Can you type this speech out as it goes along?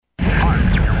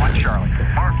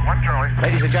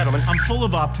Ladies and gentlemen, I'm full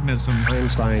of optimism.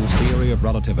 Einstein's theory of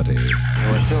relativity.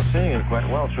 We're still seeing it quite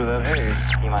well through that haze.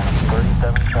 T-minus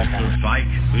 37 seconds. The fight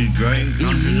is growing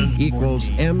confident. E equals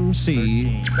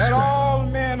MC. That all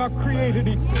men are created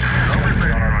equal.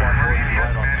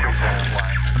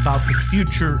 About the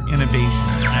future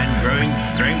innovations. And growing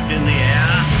strength in the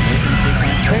air.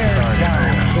 Tear down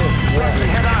this weather.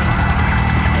 head on.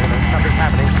 Something's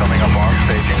happening. Coming up on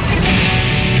staging.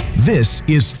 This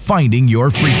is Finding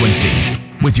Your Frequency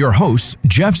with your hosts,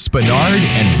 Jeff Spinard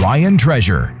and Ryan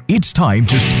Treasure. It's time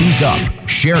to speak up,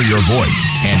 share your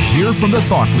voice, and hear from the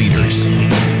thought leaders.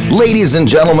 Ladies and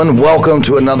gentlemen, welcome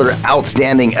to another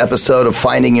outstanding episode of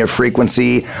Finding Your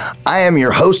Frequency. I am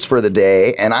your host for the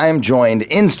day, and I am joined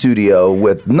in studio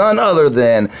with none other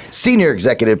than Senior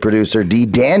Executive Producer Dee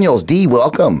Daniels. Dee,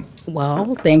 welcome.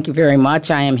 Well, thank you very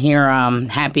much. I am here,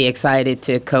 happy, excited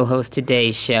to co-host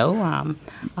today's show.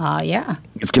 Yeah.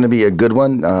 It's going to be a good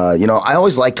one. I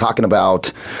always like talking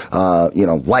about,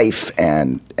 life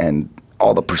and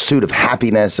all the pursuit of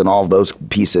happiness and all of those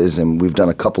pieces, and we've done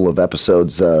a couple of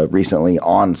episodes recently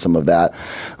on some of that.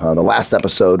 The last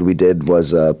episode we did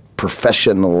was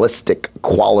professionalistic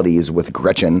qualities with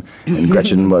Gretchen, and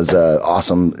Gretchen was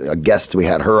awesome, a guest. We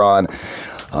had her on.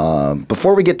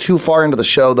 Before we get too far into the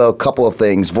show, though, a couple of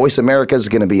things. Voice America is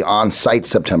going to be on site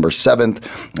September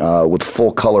 7th with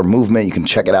Full Color Movement. You can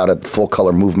check it out at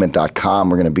fullcolormovement.com.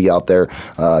 We're going to be out there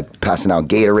passing out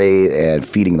Gatorade and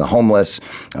feeding the homeless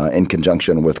in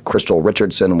conjunction with Crystal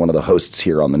Richardson, one of the hosts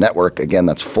here on the network. Again,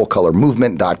 that's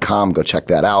fullcolormovement.com. Go check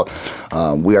that out.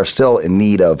 We are still in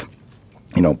need of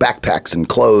backpacks and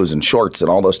clothes and shorts and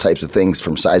all those types of things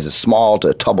from sizes small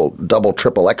to double,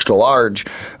 triple, extra large.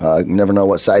 You never know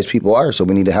what size people are, so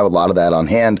we need to have a lot of that on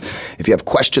hand. If you have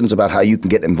questions about how you can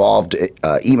get involved,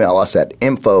 email us at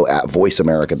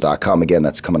info@voiceamerica.com. Again,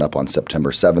 that's coming up on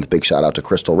September 7th. Big shout out to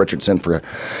Crystal Richardson for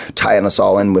tying us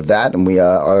all in with that, and we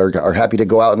are happy to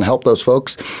go out and help those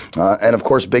folks. And of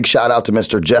course, big shout out to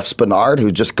Mr. Jeff Spinard, who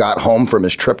just got home from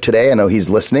his trip today. I know he's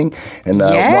listening, and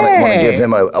want to give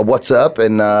him a what's up.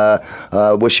 And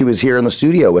wish he was here in the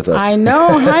studio with us. I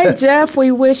know. Hi, Jeff. We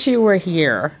wish you were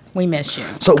here. We miss you.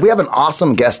 So we have an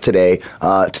awesome guest today.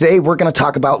 Today we're going to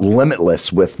talk about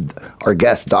Limitless with our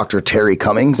guest, Dr. Terry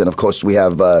Cummings. And, of course, we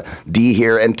have Dee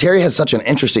here. And Terry has such an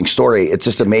interesting story. It's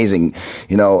just amazing.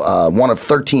 One of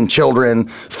 13 children,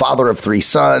 father of 3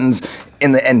 sons,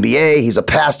 in the NBA. He's a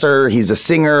pastor. He's a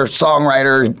singer,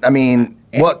 songwriter. I mean,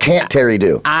 what can't Terry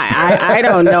do? I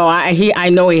don't know. I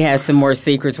know he has some more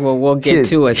secrets. We'll get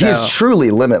to it, though. He's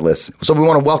truly limitless. So we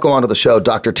want to welcome onto the show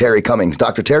Dr. Terry Cummings.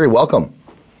 Dr. Terry, welcome.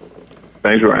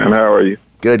 Thanks, Ryan. How are you?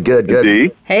 Good.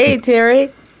 Dee? Hey,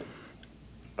 Terry.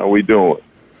 How we doing?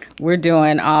 We're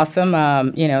doing awesome.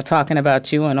 Talking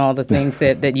about you and all the things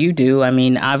that you do. I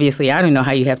mean, obviously, I don't know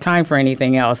how you have time for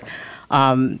anything else.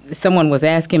 Someone was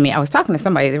asking me, I was talking to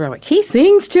somebody, they were like, he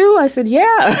sings too? I said,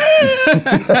 yeah.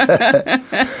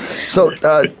 So,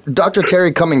 Dr.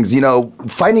 Terry Cummings,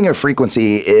 Finding Your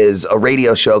Frequency is a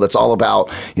radio show that's all about,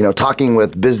 talking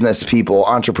with business people,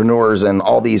 entrepreneurs, and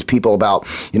all these people about,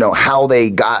 how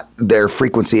they got their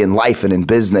frequency in life and in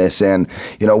business. And,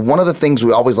 one of the things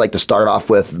we always like to start off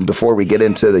with before we get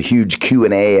into the huge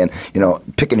Q&A and,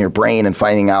 picking your brain and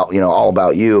finding out, all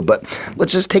about you. But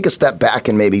let's just take a step back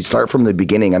and maybe start from the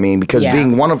beginning. I mean, because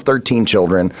being one of 13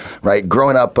 children, right,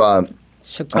 growing up in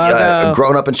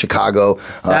Chicago,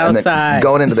 and then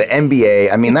going into the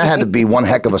NBA. I mean, that had to be one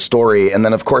heck of a story. And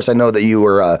then, of course, I know that you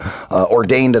were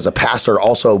ordained as a pastor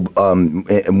also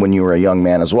when you were a young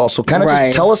man as well. So kind of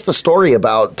just tell us the story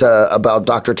about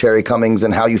Dr. Terry Cummings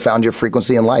and how you found your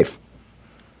frequency in life.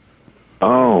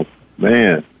 Oh,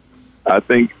 man. I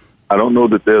don't know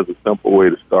that there's a simple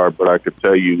way to start, but I could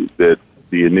tell you that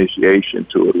the initiation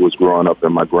to it was growing up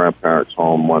in my grandparents'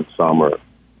 home one summer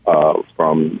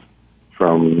from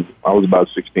I was about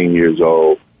 16 years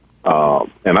old,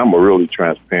 and I'm a really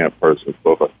transparent person,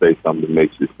 so if I say something that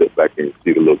makes you sit back and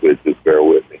see it a little bit, just bear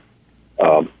with me.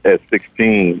 At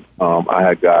 16, I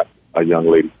had got a young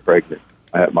lady pregnant.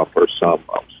 I had my first son when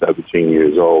I was 17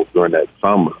 years old. During that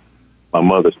summer, my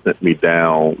mother sent me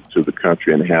down to the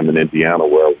country in Hammond, Indiana,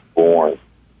 where I was born,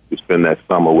 to spend that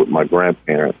summer with my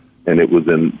grandparents. And it was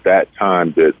in that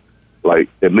time that,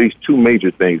 at least 2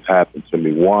 major things happened to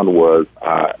me. One was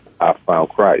I found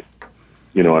Christ,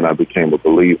 and I became a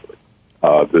believer.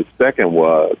 The second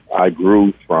was I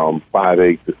grew from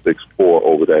 5'8" to 6'4"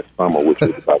 over that summer, which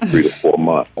was about 3 to 4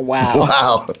 months.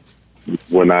 Wow.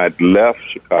 When I left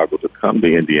Chicago to come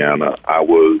to Indiana, I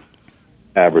was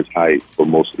average height for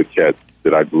most of the cats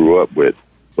that I grew up with.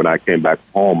 When I came back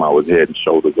home, I was head and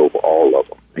shoulders over all of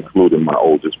them, including my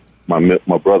oldest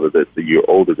my brother that's a year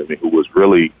older than me, who was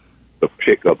really the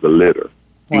pick of the litter.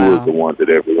 He was the one that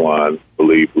everyone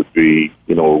believed would be,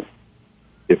 you know,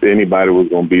 if anybody was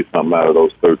going to be something out of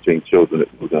those 13 children,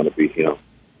 it was going to be him.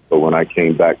 So when I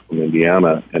came back from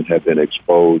Indiana and had been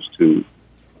exposed to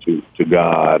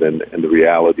God and the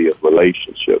reality of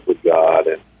relationship with God,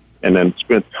 and then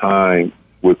spent time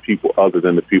with people other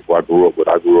than the people I grew up with.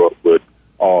 I grew up with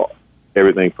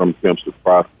everything from pimps to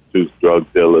prostitutes,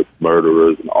 drug dealers,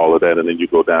 murderers, and all of that. And then you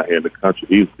go down here in the country,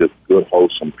 these are just good,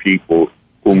 wholesome people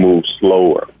who move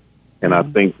slower. And I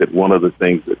think that one of the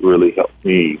things that really helped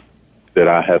me that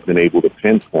I have been able to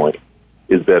pinpoint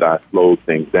is that I slowed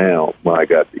things down when I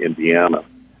got to Indiana.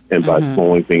 And by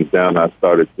slowing things down, I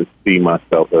started to see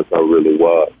myself as I really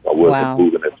was. I wasn't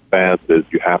moving as fast as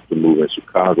you have to move in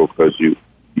Chicago, because you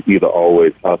either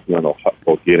always hustling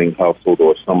or getting hustled,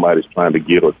 or somebody's trying to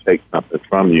get or take something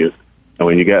from you. And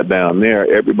when you got down there,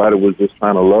 everybody was just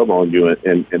trying to love on you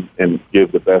and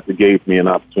give the best. It gave me an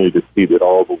opportunity to see that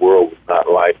all the world was not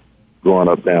like growing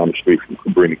up down the street from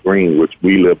Cabrini Green, which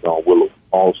we lived on Willow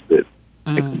Halstead,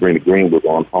 and Cabrini Green was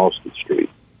on Halstead Street.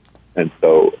 And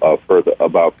so further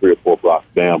about 3 or 4 blocks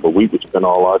down. But we would spend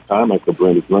all our time at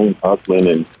Cabrini Green hustling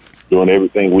and doing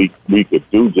everything we could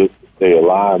do just to stay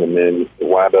alive. And then you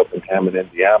wind up in Hammond,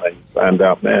 Indiana, and you find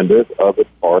out, man, there's other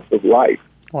parts of life.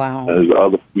 Wow. And there's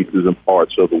other pieces and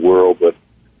parts of the world, but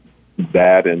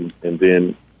that and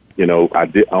then, you know, I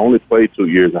only played 2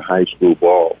 years of high school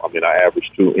ball. I mean, I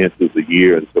averaged 2 inches a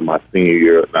year until my senior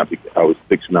year. And I was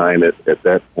 6'9" at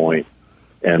that point.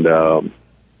 And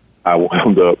I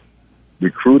wound up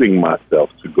recruiting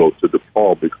myself to go to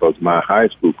DePaul because my high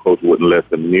school coach wouldn't let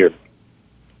them near me.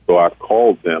 So I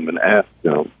called them and asked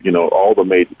them, you know, all the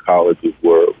major colleges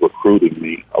were recruiting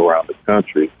me around the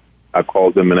country. I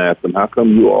called them and asked them, how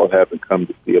come you all haven't come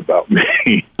to see about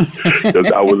me?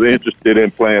 Because I was interested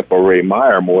in playing for Ray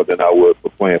Meyer more than I was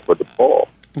for playing for DePaul.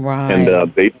 Right.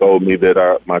 And they told me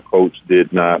that my coach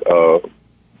did not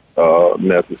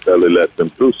necessarily let them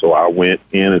through. So I went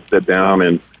in and sat down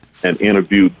and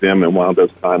interviewed them and wound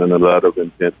up signing a letter of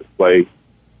intent to play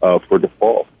for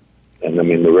DePaul. And, I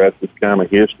mean, the rest is kind of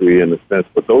history in a sense.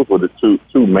 But those were the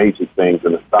two major things.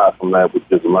 And aside from that was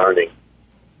just learning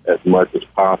as much as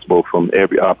possible from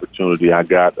every opportunity I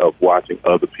got of watching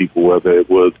other people, whether it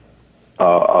was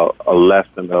a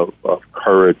lesson of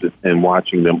courage and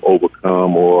watching them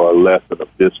overcome, or a lesson of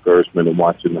discouragement and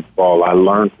watching them fall. I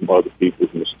learned from other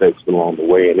people's mistakes along the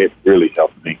way, and it really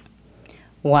helped me.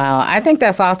 Wow, I think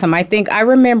that's awesome. I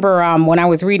remember when I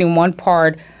was reading one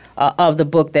part of the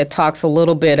book that talks a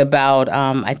little bit about,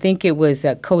 I think it was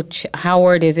Coach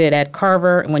Howard, is it, at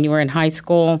Carver when you were in high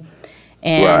school,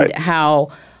 and how,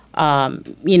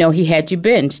 you know, he had you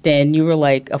benched, and you were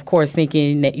like, of course,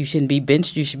 thinking that you shouldn't be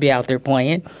benched, you should be out there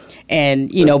playing.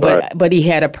 And, you know, but he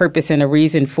had a purpose and a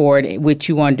reason for it, which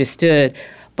you understood.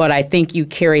 But I think you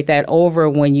carried that over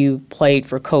when you played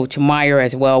for Coach Meyer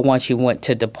as well once you went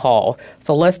to DePaul.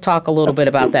 So let's talk a little bit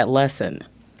about that lesson.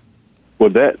 Well,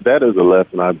 that is a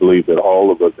lesson I believe that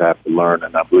all of us have to learn,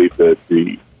 and I believe that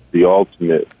the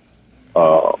ultimate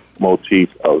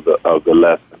motif of the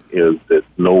lesson is that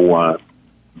no one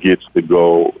gets to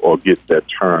go or gets that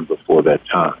turn before that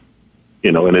time.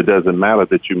 You know, and it doesn't matter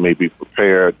that you may be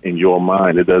prepared in your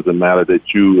mind. It doesn't matter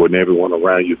that you and everyone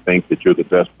around you think that you're the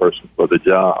best person for the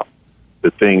job. The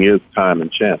thing is time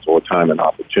and chance, or time and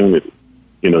opportunity.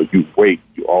 You know, you wait.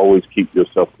 You always keep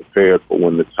yourself prepared for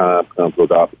when the time comes or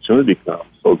the opportunity comes,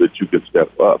 so that you can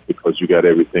step up because you got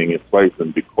everything in place.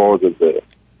 And because of the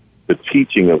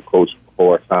teaching of Coach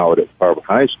Horace Howard at Carver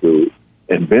High School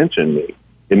and benching me,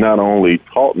 it not only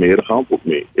taught me, it humbled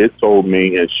me. It told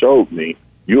me and showed me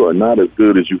you are not as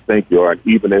good as you think you are. And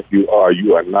even if you are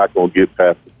not going to get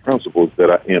past the principles that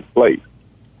are in place.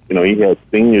 You know, he had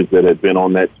seniors that had been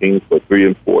on that team for 3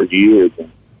 and 4 years, and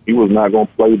he was not going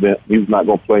to play them. He was not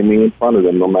going to play me in front of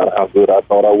them, no matter how good I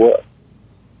thought I was.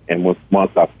 And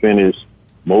once I finished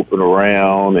moping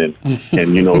around and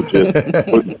you know, just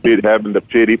having the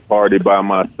pity party by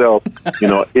myself, you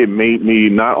know, it made me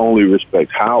not only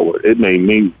respect Howard, it made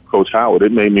me, Coach Howard,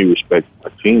 it made me respect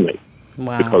my teammates.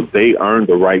 Wow. Because they earned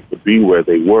the right to be where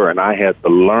they were, and I had to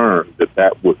learn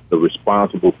that was the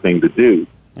responsible thing to do.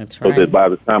 That's right. So that by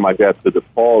the time I got to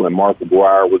DePaul and Mark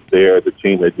McGuire was there, the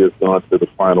team had just gone to the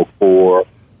Final Four,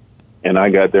 and I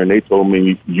got there and they told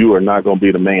me, you are not going to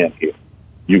be the man here.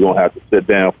 You're going to have to sit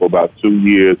down for about 2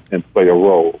 years and play a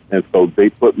role. And so they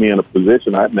put me in a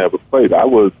position I'd never played.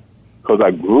 Because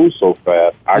I grew so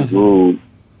fast, I grew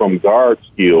from guard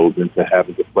skills into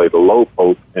having to play the low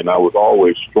post, and I was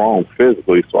always strong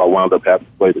physically, so I wound up having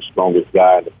to play the strongest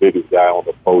guy and the biggest guy on the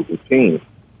opposing team.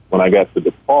 when I got to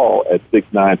DePaul at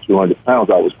 6'9", 200 pounds,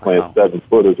 I was playing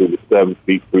 7-footers. It was 7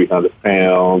 feet, 300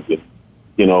 pounds. And,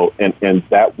 you know, and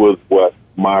that was what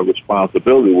my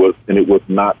responsibility was. And it was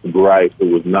not to gripe.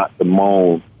 It was not to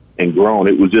moan and groan.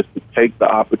 It was just to take the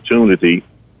opportunity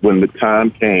when the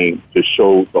time came to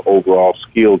show the overall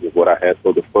skills of what I had.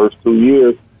 So the first 2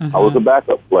 years, I was a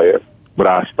backup player, but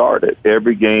I started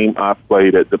every game I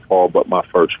played at DePaul but my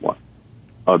first one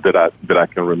that I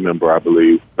can remember, I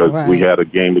believe, because we had a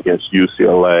game against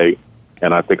UCLA,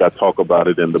 and I think I talk about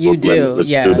it in the book.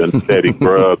 Student Teddy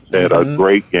Grubbs had a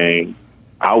great game.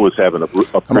 I was having a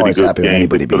pretty good game.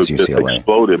 Anybody beats UCLA.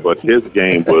 Exploded, but his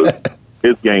game was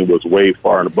his game was way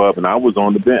far and above, and I was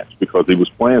on the bench because he was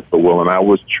playing so well, and I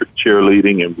was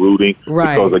cheerleading and rooting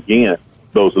because, again,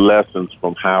 those lessons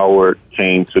from Howard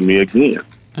came to me again.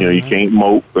 You know, you can't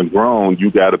mope and groan. You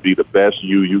got to be the best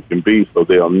you can be so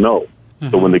they'll know.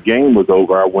 So when the game was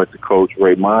over, I went to Coach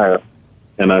Ray Meyer,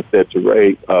 and I said to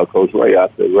Ray, Coach Ray,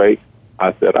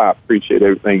 I said, I appreciate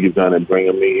everything you've done in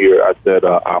bringing me here. I said,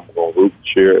 I'm going to root and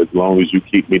cheer as long as you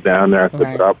keep me down there. I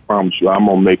said, but I promise you, I'm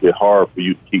going to make it hard for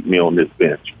you to keep me on this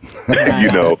bench.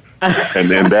 You know, and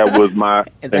then that was my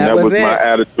my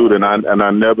attitude, and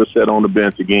I never sat on the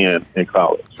bench again in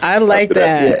college. I like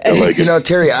that. Yeah. You know,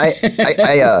 Terry,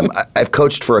 I've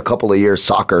coached for a couple of years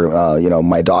soccer. You know,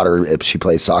 my daughter, she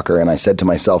plays soccer, and I said to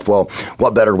myself, well,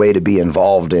 what better way to be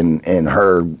involved in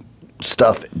her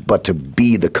stuff but to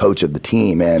be the coach of the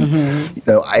team. And you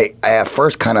know, I at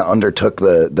first kind of undertook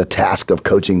the task of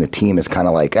coaching the team as kind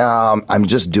of like, I'm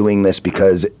just doing this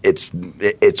because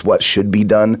it's what should be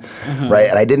done, right?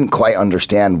 And I didn't quite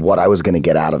understand what I was going to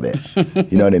get out of it.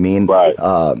 You know what I mean? Right.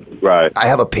 I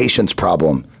have a patience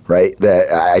problem, right?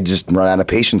 That I just run out of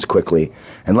patience quickly.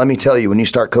 And let me tell you, when you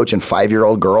start coaching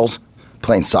 5-year-old girls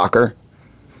playing soccer,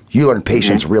 you learn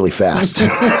patience really fast.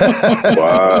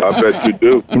 Wow, I bet you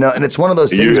do. You know, and it's one of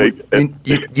those things.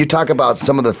 You talk about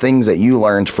some of the things that you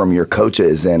learned from your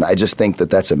coaches, and I just think that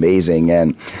that's amazing.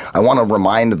 And I want to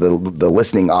remind the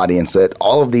listening audience that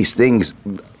all of these things,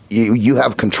 you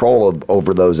have control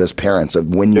over those as parents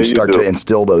of when you start to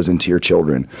instill those into your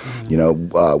children. You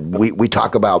know, we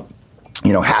talk about,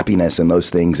 you know, happiness and those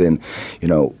things, and you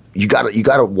know, you got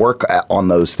to work on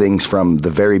those things from the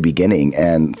very beginning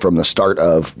and from the start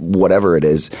of whatever it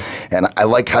is. And I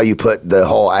like how you put the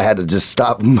whole, I had to just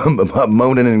stop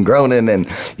moaning and groaning and,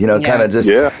 you know, kind of just,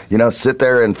 you know, sit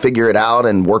there and figure it out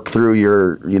and work through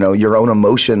your own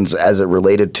emotions as it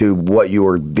related to what you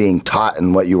were being taught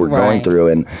and what you were going through.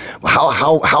 And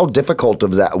how difficult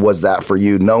was that for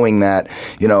you, knowing that,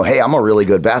 you know, hey, I'm a really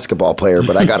good basketball player,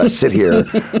 but I got to sit here.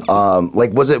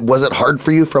 Like, was it hard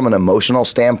for you from an emotional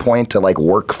standpoint to like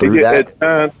work through that?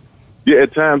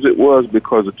 At times it was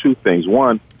because of two things.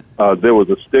 One, there was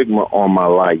a stigma on my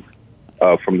life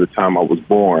from the time I was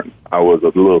born. I was a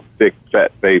little thick,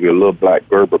 fat baby, a little black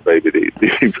Gerber baby,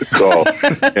 they would call.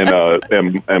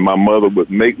 And my mother would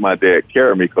make my dad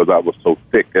carry me because I was so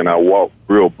thick and I walked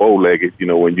real bow-legged. You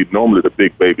know, when you normally the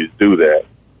big babies do that.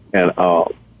 And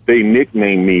they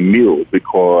nicknamed me Mule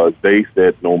because they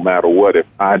said no matter what, if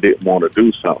I didn't want to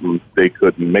do something, they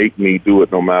couldn't make me do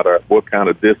it no matter what kind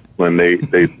of discipline they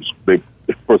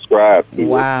prescribed to.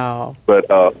 Wow. But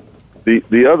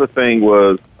the other thing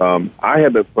was I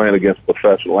had been playing against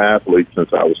professional athletes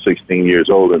since I was 16 years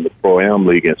old in the Pro-Am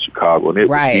League in Chicago, and it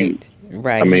was huge.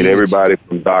 Right. I mean, everybody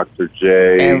from Dr.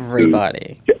 J.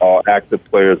 Everybody. To all active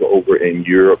players over in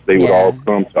Europe, they would all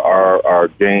come to our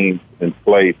games and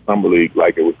play summer league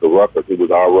like it was the Rutgers. It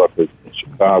was our Rutgers in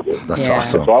Chicago. That's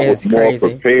awesome. So I was more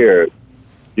prepared.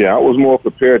 Yeah, I was more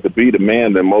prepared to be the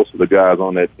man than most of the guys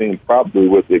on that team, probably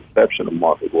with the exception of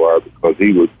Mark Aguirre, because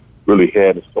he was really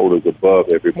head and shoulders above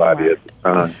everybody at the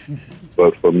time.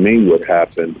 But for me, what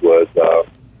happened was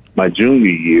my junior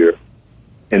year,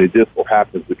 and it just so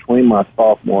happens between my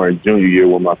sophomore and junior year,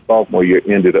 when my sophomore year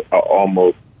ended, I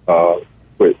almost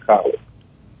quit college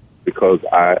because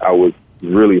I was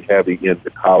really heavy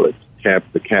into college,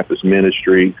 the campus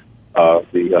ministry.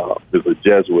 It was a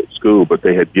Jesuit school, but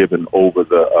they had given over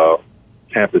the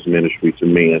campus ministry to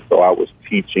me, and so I was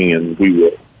teaching, and we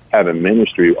were having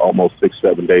ministry almost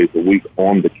 6-7 days a week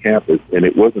on the campus, and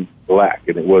it wasn't black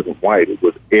and it wasn't white; it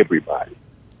was everybody.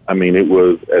 I mean, it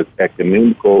was as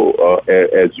ecumenical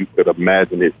as you could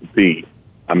imagine it to be.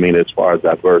 I mean, as far as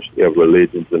diversity of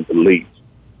religions and beliefs.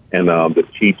 And the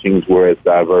teachings were as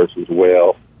diverse as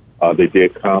well. They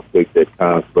did conflict at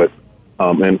times. But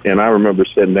and I remember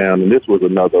sitting down, and this was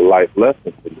another life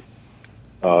lesson for me.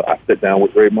 I sat down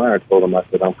with Ray Meyer and told him, I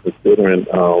said, I'm considering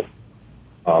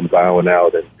bowing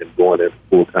out and going into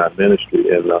full-time ministry.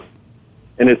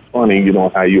 And it's funny, you know,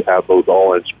 how you have those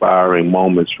awe-inspiring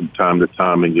moments from time to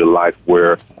time in your life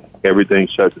where everything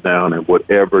shuts down and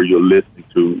whatever you're listening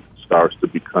to starts to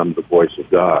become the voice of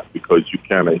God, because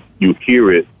you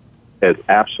hear it as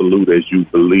absolute as you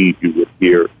believe you would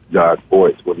hear God's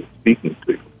voice when he's speaking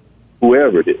to you,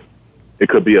 whoever it is. It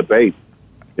could be a baby.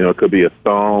 You know, it could be a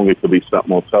song. It could be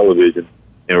something on television.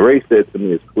 And Ray said to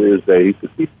me as clear as day, he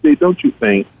said, "See, don't you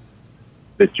think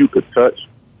that you could touch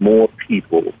more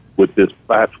people with this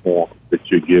platform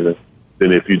that you're given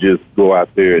than if you just go out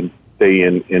there and stay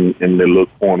in the little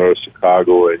corner of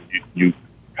Chicago and you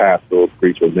pastor or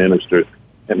preach or minister?"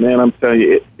 And, man, I'm telling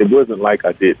you, it wasn't like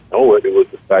I didn't know it. It was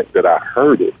the fact that I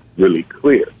heard it really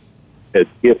clear, as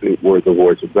if it were the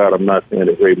voice of God. I'm not saying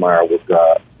that Ray Meyer was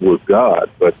God,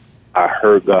 but I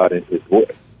heard God in his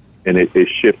voice. And it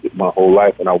shifted my whole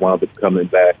life, and I wound up coming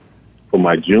back for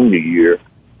my junior year.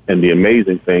 And the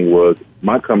amazing thing was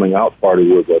my coming out party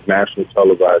was a national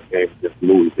televised game against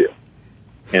Louisville.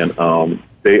 And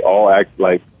they all act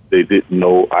like they didn't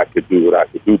know I could do what I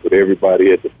could do, but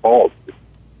everybody had to pause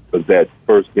because that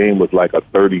first game was like a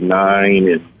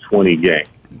 39-20 game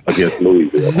against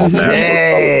Louisville.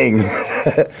 Dang.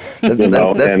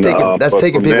 That's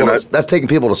taking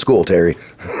people to school, Terry.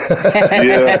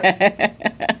 Yeah.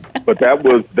 But that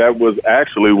was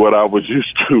actually what I was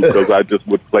used to, because I just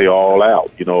would play all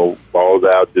out, you know, balls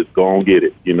out, just go and get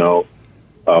it, you know.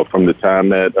 From the time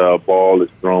that ball is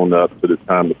thrown up to the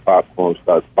time the popcorn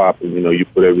starts popping, you know, you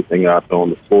put everything out there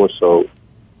on the floor. So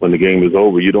when the game is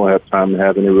over, you don't have time to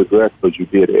have any regrets because you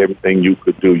did everything you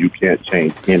could do. You can't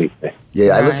change anything.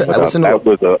 Yeah, I listen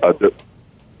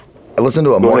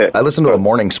to a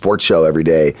morning sports show every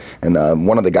day, and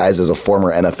one of the guys is a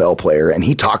former NFL player, and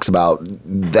he talks about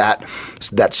that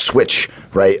switch,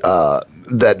 right?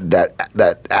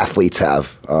 That athletes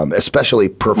have, especially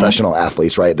professional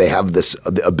athletes, right? They have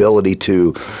the ability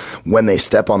to, when they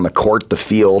step on the court, the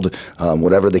field,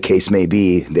 whatever the case may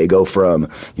be, they go from,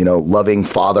 you know, loving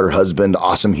father, husband,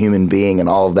 awesome human being, and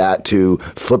all of that to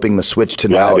flipping the switch to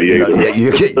now. You know,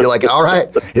 you're like, all right,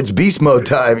 it's beast mode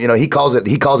time. You know, he calls it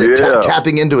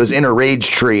tapping into his inner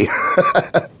rage tree.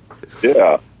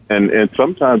 Yeah, and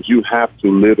sometimes you have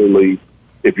to literally,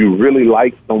 if you really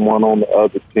like someone on the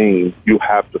other team, you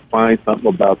have to find something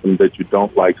about them that you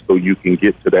don't like so you can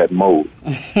get to that mode.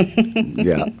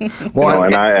 Yeah. Well,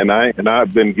 and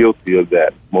I've been guilty of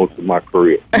that most of my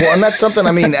career. Well, and that's something,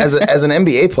 I mean, as an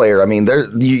NBA player, I mean,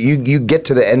 you get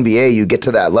to the NBA, you get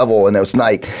to that level, and it's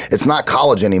not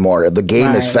college anymore. The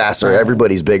game is faster,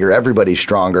 everybody's bigger, everybody's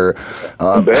stronger.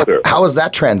 Better. How was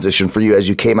that transition for you as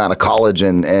you came out of college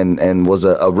and was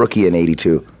a rookie in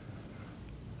 '82?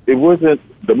 It wasn't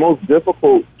the most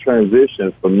difficult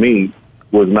transition for me.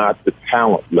 Was not the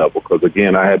talent level, because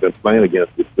again, I had been playing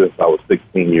against it since I was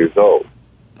 16 years old.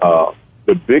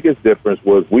 The biggest difference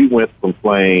was we went from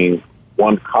playing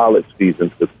one college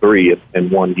season to 3 in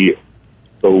 1 year.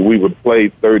 So we would play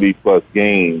 30 plus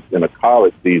games in a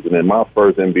college season. In my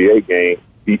first NBA game,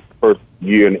 the first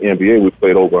year in the NBA, we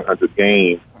played over 100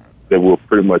 games that were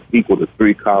pretty much equal to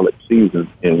 3 college seasons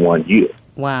in 1 year.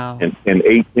 Wow. And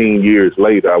 18 years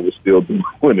later, I was still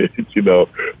doing it, you know.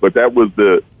 But that was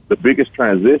the biggest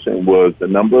transition, was the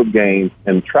number of games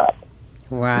and travel.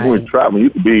 Right. When traveling,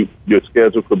 your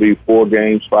schedule could be 4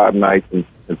 games, 5 nights in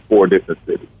 4 different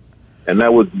cities. And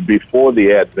that was before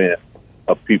the advent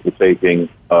of people taking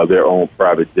their own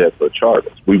private jets or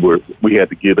charters. We had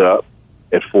to get up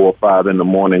at 4 or 5 in the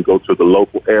morning, go to the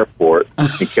local airport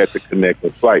and catch a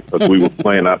connecting flight, because we were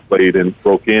playing. I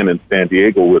broke in San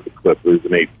Diego with the Clippers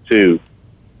in '82,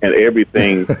 and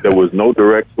everything. There was no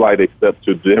direct flight except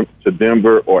to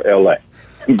Denver or LA.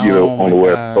 On the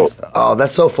West Coast. Oh,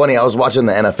 that's so funny. I was watching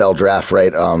the NFL draft,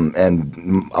 right?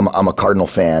 And I'm a Cardinal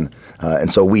fan,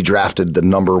 and so we drafted the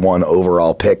number 1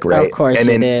 overall pick, right? Of course, and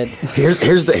you did. Here's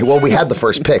we had the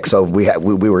first pick, so we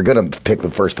were going to pick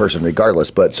the first person regardless.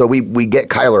 But so we get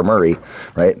Kyler Murray,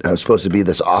 right? Supposed to be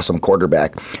this awesome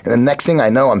quarterback, and the next thing I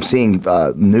know, I'm seeing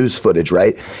news footage,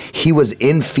 right? He was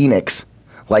in Phoenix,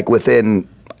 like within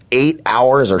 8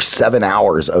 hours or 7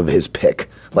 hours of his pick.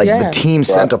 Like the team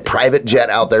sent a private jet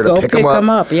out there to pick him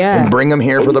up and bring him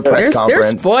here for the press conference.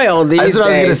 They're spoiled these days. That's what I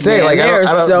was going to say. Man, like,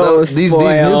 I don't know. These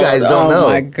new guys don't know. Oh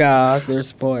my gosh, they're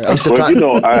spoiled.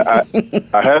 Well, I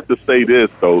have to say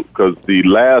this though, because the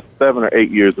last 7 or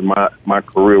 8 years of my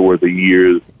career were the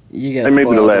years, and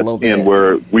maybe the last 10,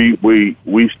 where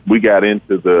we got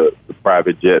into the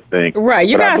private jet thing. Right,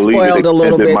 you got spoiled a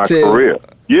little bit too. Career.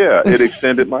 Yeah, it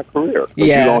extended my career. You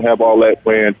don't have all that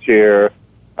wear and tear.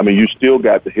 I mean, you still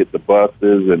got to hit the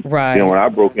buses. And, right. you know, when I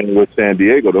broke in with San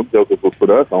Diego, them jokers would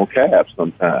put us on cabs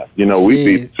sometimes. You know, we'd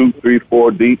be 2, 3,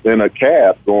 4 deep in a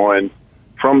cab going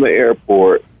from the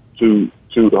airport to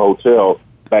the hotel.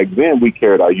 Back then, we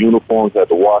carried our uniforms, had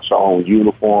to wash our own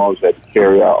uniforms, had to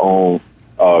carry our own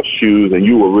shoes, and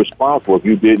you were responsible. If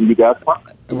you didn't, you got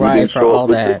fined. Right, for all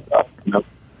that. You know?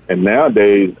 And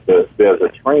nowadays, there's a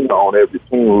trainer on every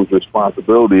team whose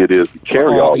responsibility it is to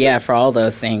carry all. Yeah, for all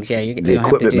those things. Yeah, you the don't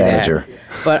equipment have to do manager.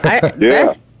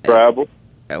 That. But travel.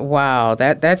 Wow,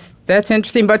 that's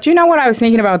interesting. But you know what I was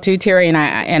thinking about too, Terry, and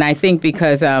I think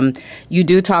because you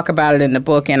do talk about it in the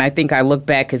book, and I think I look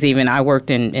back because even I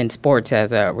worked in sports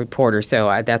as a reporter,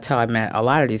 so that's how I met a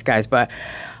lot of these guys. But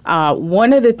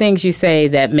one of the things you say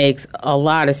that makes a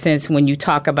lot of sense when you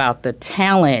talk about the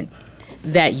talent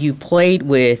that you played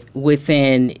with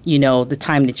within, you know, the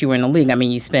time that you were in the league. I mean,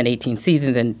 you spent 18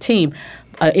 seasons in the team.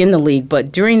 In the league,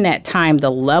 but during that time,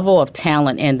 the level of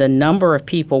talent and the number of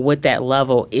people with that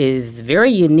level is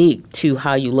very unique to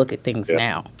how you look at things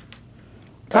now.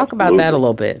 Talk about that a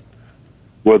little bit.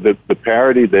 Well, the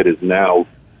parity that is now,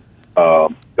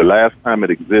 the last time it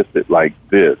existed like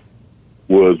this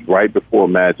was right before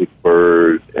Magic,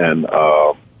 Bird, and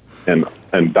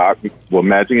Doc. Well,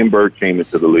 Magic and Bird came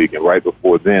into the league, and right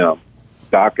before them,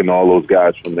 Doc and all those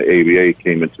guys from the ABA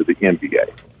came into the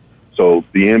NBA. So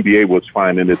the NBA was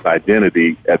finding its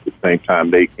identity at the same time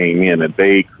they came in, and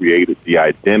they created the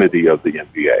identity of the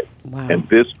NBA. Wow. And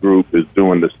this group is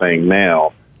doing the same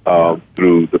now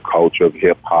through the culture of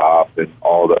hip-hop and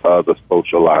all the other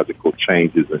sociological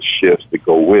changes and shifts that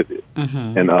go with it.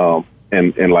 Mm-hmm.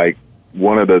 And like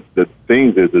one of the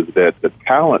things is that the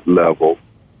talent level,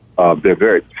 they're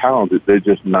very talented. They're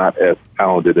just not as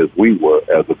talented as we were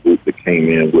as a group that came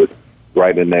in with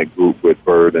right in that group with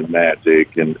Bird and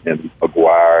Magic and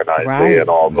Aguirre and Isaiah and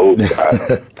all those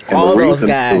guys. And all those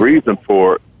guys. The reason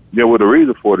for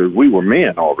it is we were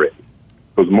men already,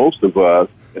 because most of us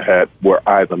were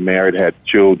either married, had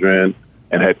children,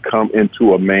 and had come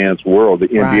into a man's world. The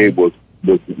NBA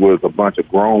was a bunch of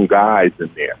grown guys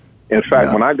in there. In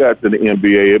fact, when I got to the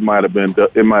NBA, it might as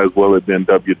well have been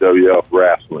WWF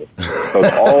wrestling,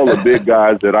 because all the big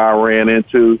guys that I ran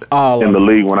into in the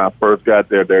league when I first got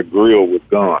there, their grill was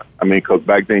gone. I mean, because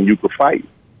back then you could fight.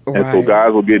 And so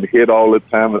guys were getting hit all the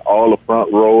time, and all the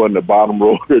front row and the bottom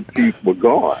row of their teeth were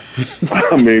gone.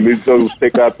 I mean, these guys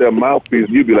stick out their mouthpiece,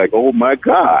 and you'd be like, "Oh my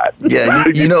God!" Yeah,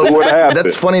 you know what happened.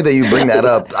 That's funny that you bring that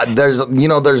up. There's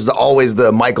always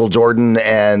the Michael Jordan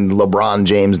and LeBron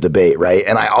James debate, right?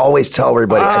 And I always tell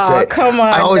everybody, I say, "Come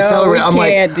on!" I always tell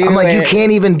everybody, I'm like, you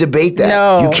can't even debate that.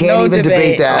 No, you can't even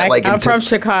debate that. I'm from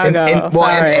Chicago.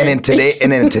 And in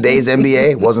today's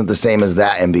NBA wasn't the same as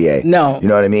that NBA. No, you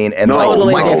know what I mean? And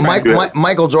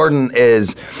Michael Jordan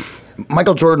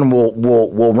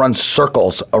will run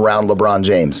circles around LeBron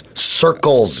James.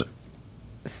 Circles.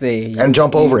 See, and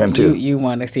jump over him too. You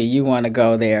want to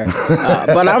go there,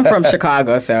 but I'm from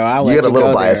Chicago, so I'll let you got a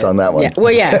little bias there. on that one. Yeah,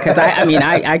 well, yeah, because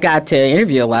I got to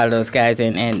interview a lot of those guys,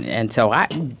 and so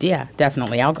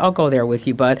definitely I'll go there with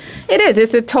you. But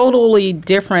it's a totally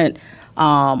different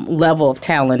level of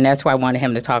talent. That's why I wanted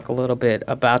him to talk a little bit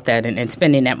about that and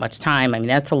spending that much time. I mean,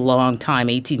 that's a long time,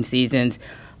 18 seasons,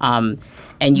 and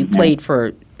you played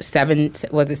for 7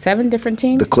 different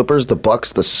teams? The Clippers, the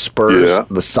Bucks, the Spurs,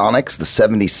 the Sonics, the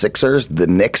 76ers, the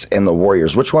Knicks, and the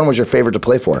Warriors. Which one was your favorite to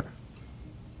play for?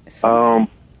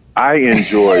 I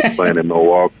enjoyed playing in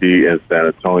Milwaukee and San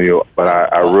Antonio, but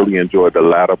I really enjoyed the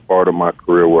latter part of my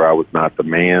career where I was not the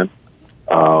man,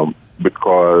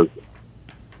 because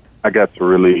I got to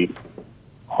really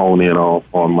hone in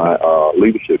on my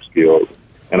leadership skills,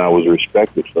 and I was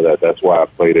respected for that. That's why I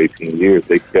played 18 years.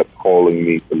 They kept calling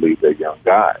me to lead their young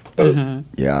guys.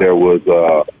 There was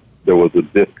a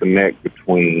disconnect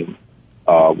between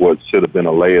what should have been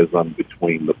a liaison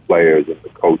between the players and the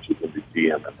coaches and the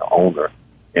GM and the owner.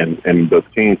 And the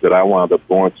teams that I wound up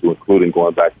going to, including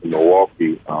going back to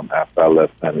Milwaukee after I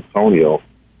left San Antonio,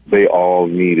 they all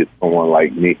needed someone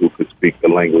like me who could speak the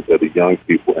language of the young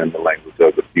people and the language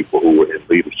of the people who were in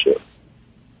leadership.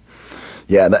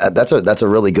 Yeah, that's a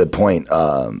really good point.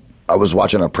 I was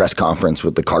watching a press conference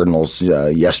with the Cardinals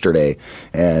yesterday,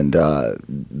 and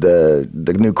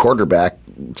the new quarterback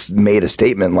made a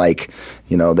statement like,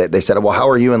 they said, well, how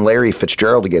are you and Larry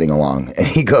Fitzgerald getting along? And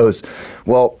he goes,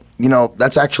 well,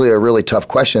 that's actually a really tough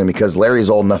question because Larry's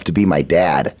old enough to be my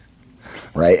dad.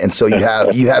 right? And so you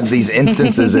have these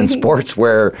instances in sports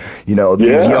where, you know,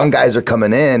 these young guys are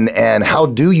coming in, and how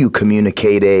do you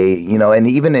communicate and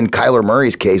even in Kyler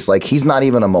Murray's case, like, he's not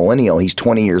even a millennial. He's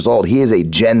 20 years old. He is a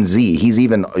Gen Z. He's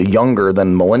even younger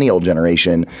than millennial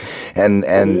generation.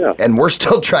 And we're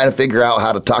still trying to figure out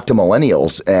how to talk to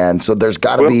millennials. And so there's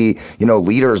got to be, you know,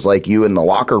 leaders like you in the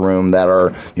locker room that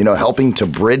are, you know, helping to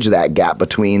bridge that gap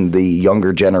between the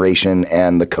younger generation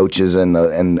and the coaches and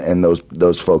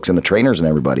those folks and the trainers and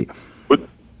everybody.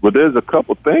 But there's a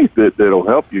couple things that'll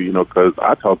help you, you know, because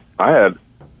I had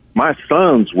my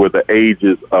sons were the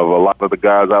ages of a lot of the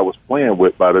guys I was playing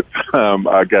with by the time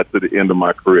I got to the end of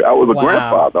my career. I was a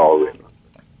grandfather already.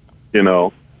 You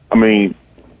know, I mean,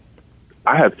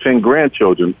 I have 10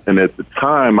 grandchildren, and at the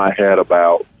time I had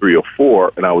about 3 or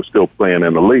 4, and I was still playing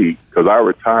in the league because I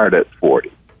retired at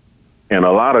 40. And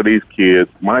a lot of these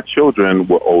kids, my children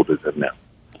were older than them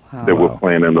that were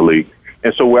playing in the league.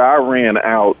 And so where I ran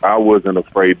out, I wasn't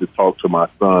afraid to talk to my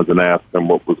sons and ask them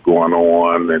what was going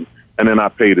on. And then I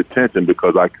paid attention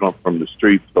because I come from the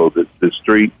street. So the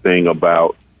street thing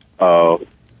about,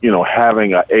 you know,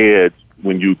 having an edge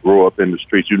when you grow up in the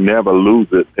streets, you never lose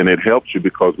it. And it helps you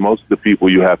because most of the people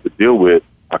you have to deal with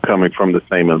are coming from the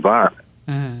same environment,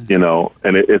 you know,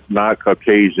 and it's not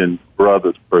Caucasian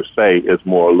brothers per se. It's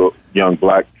more young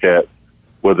black cats,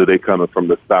 whether they're coming from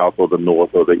the South or the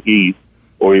North or the East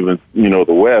or even, you know,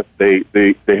 the West. They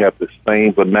have the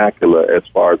same vernacular as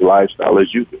far as lifestyle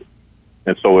as you do.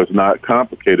 And so it's not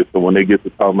complicated. So when they get to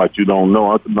talking about you don't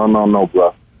know, I said, no,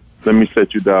 bro. Let me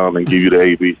set you down and give you the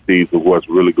ABCs of what's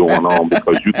really going on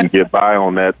because you can get by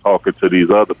on that talking to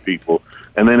these other people.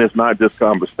 And then it's not just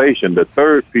conversation. The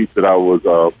third piece that I was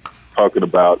talking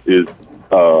about is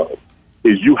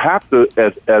you have to,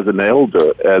 as an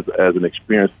elder, as an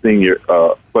experienced senior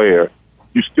player,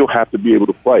 you still have to be able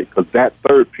to play because that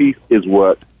third piece is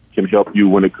what can help you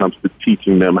when it comes to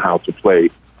teaching them how to play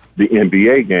the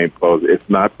NBA game because it's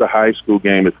not the high school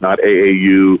game, it's not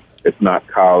AAU, it's not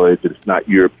college, it's not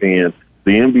European.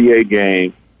 The NBA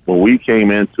game, when we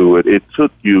came into it, it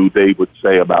took you, they would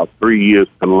say, about 3 years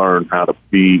to learn how to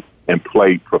be and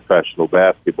play professional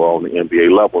basketball on the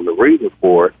NBA level. And the reason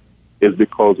for it is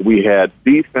because we had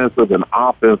defensive and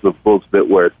offensive books that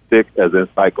were as thick as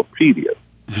encyclopedias.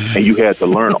 And you had to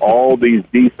learn all these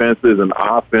defenses and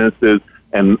offenses,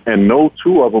 and no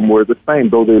two of them were the same.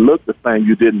 Though they looked the same,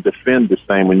 you didn't defend the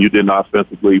same, and you didn't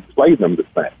offensively play them the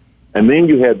same. And then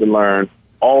you had to learn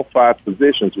all 5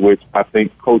 positions, which I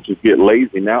think coaches get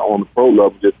lazy now on the pro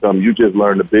level. Just you just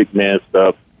learn the big man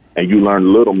stuff and you learn the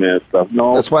little man stuff.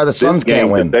 No, that's why the Suns can't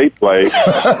win. They play,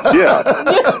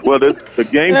 Well, the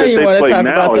game that they play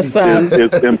now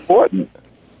is important.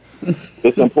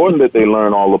 It's important that they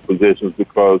learn all the positions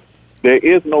because there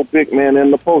is no big man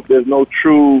in the post. There's no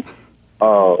true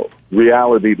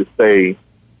reality to say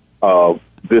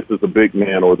this is a big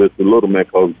man or this is a little man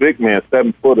because big man,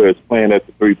 7-footer, is playing at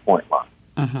the 3-point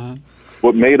line.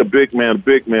 What made a big man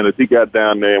is he got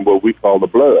down there in what we call the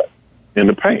blood in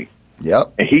the paint.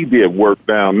 Yep. And he did work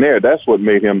down there. That's what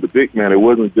made him the big man. It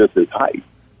wasn't just his height,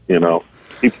 you know.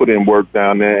 He put in work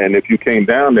down there, and if you came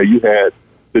down there, you had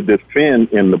to defend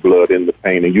in the blood, in the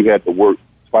paint, and you had to work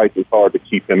twice as hard to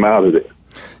keep him out of there.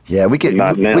 Yeah, we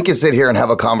could sit here and have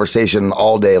a conversation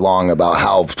all day long about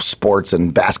how sports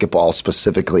and basketball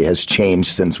specifically has changed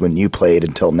since when you played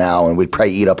until now, and we'd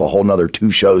probably eat up a whole nother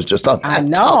 2 shows just on that. I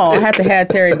know. topic. I have to have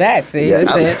Terry back. See,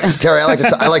 Terry,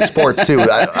 I like sports too.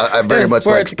 I very much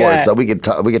like sports, so we could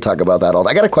talk about that all day.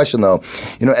 I got a question though.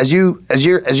 You know, as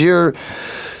you're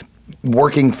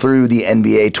working through the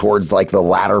NBA towards like the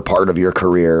latter part of your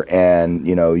career, and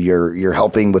you know you're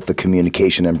helping with the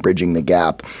communication and bridging the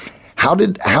gap. How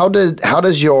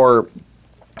does your,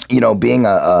 you know, being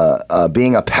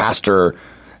a pastor,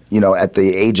 you know, at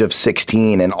the age of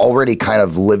 16 and already kind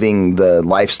of living the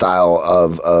lifestyle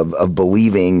of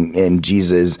believing in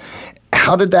Jesus,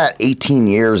 how did that 18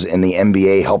 years in the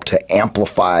NBA help to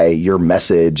amplify your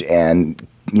message and,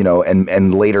 you know,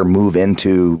 and later move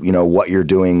into, you know, what you're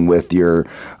doing with your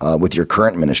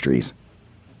current ministries?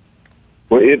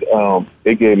 Well,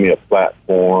 it gave me a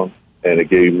platform. And it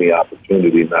gave me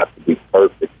opportunity not to be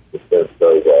perfect in the sense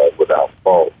of without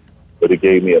fault, but it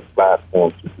gave me a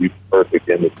platform to be perfect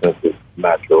in the sense of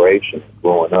maturation,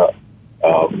 growing up.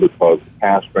 Because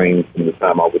pastoring from the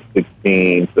time I was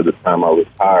 16 to the time I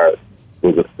retired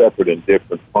was a separate and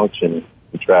different function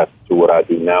contrasted to what I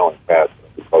do now in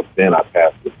pastoring. Because then I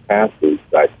pastored pastors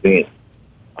back then,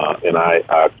 and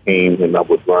I came and I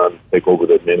would take over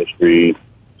the ministry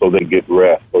so they get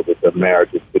rest, so that their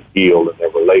marriages could heal and their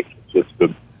relationships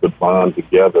could bond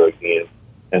together again.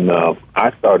 And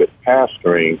I started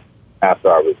pastoring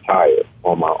after I retired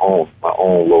on my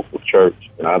own local church.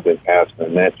 And I've been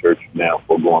pastoring that church now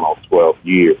for going on 12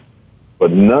 years.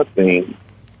 But nothing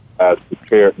has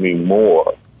prepared me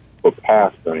more for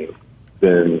pastoring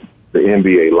than the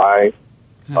NBA life,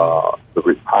 the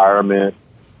retirement,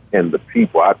 and the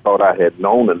people. I thought I had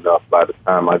known enough by the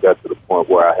time I got to the point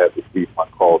where I had received my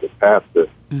call to pastor.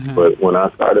 But when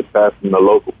I started pastoring the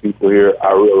local people here,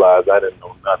 I realized I didn't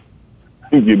know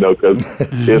nothing, you know, because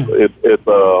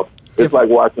it's like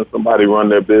watching somebody run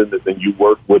their business and you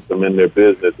work with them in their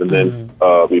business, and then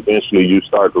eventually you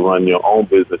start to run your own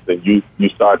business, and you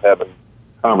start having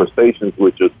conversations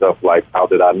with yourself like, how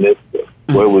did I miss this?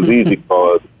 Well, it was easy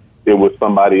because it was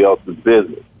somebody else's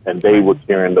business, and they were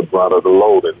carrying the brunt of the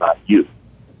load and not you.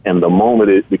 And the moment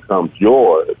it becomes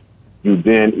yours, you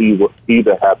then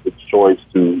either have the choice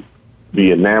to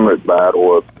be enamored by it,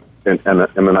 or, and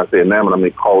when I say enamored, I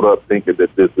mean caught up thinking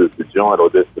that this is the joint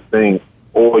or this the thing,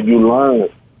 or you learn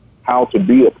how to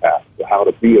be a pastor, how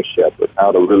to be a shepherd,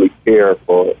 how to really care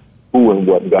for who and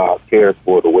what God cares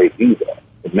for the way he does.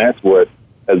 And that's what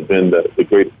has been the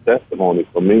greatest testimony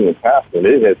for me in pastoring.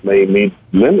 It has made me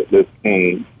limitless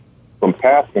gain from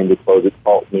pastoring because it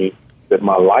taught me that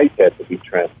my life had to be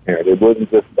transparent. It wasn't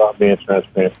just about being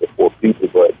transparent before people,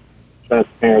 but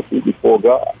transparency before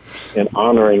God and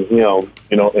honoring him,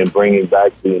 you know, and bringing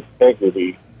back the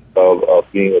integrity of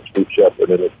being a true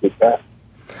shepherd and a true pastor.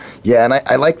 Yeah, and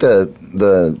I like the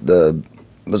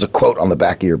there's a quote on the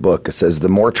back of your book. It says, the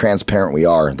more transparent we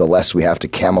are, the less we have to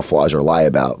camouflage or lie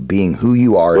about. Being who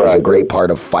you are is a great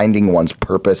part of finding one's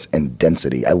purpose and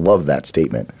density. I love that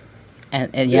statement.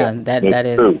 And that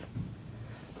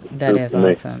is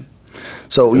awesome.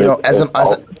 So, you know, as an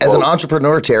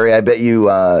entrepreneur, Terry, I bet you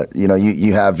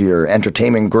you have your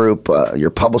entertainment group, your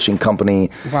publishing company,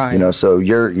 right? You know, so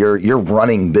you're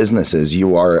running businesses.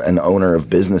 You are an owner of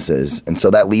businesses, and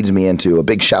so that leads me into a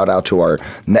big shout out to our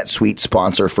NetSuite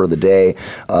sponsor for the day.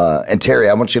 And Terry,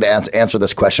 I want you to answer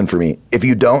this question for me. If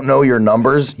you don't know your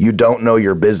numbers, you don't know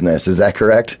your business. Is that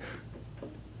correct?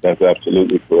 That's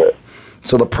absolutely correct.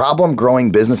 So the problem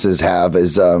growing businesses have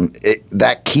is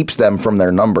that keeps them from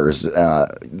their numbers.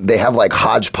 They have like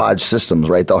hodgepodge systems,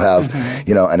 right? They'll have,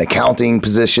 you know, an accounting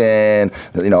position,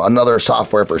 you know, another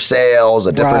software for sales,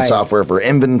 a different software for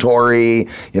inventory,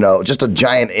 you know, just a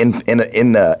giant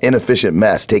inefficient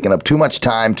mess, taking up too much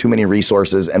time, too many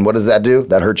resources. And what does that do?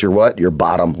 That hurts your what? Your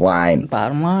bottom line.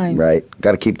 Bottom line. Right.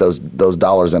 Got to keep those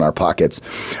dollars in our pockets.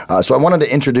 So I wanted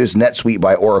to introduce NetSuite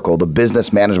by Oracle, the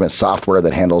business management software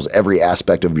that handles every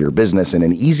aspect of your business in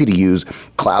an easy-to-use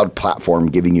cloud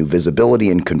platform, giving you visibility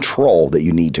and control that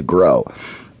you need to grow.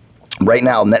 Right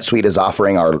now, NetSuite is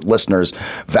offering our listeners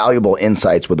valuable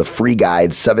insights with a free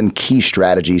guide, 7 key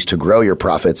strategies to grow your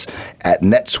profits at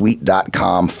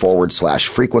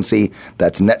netsuite.com/frequency.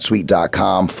 That's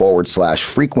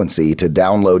netsuite.com/frequency to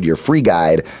download your free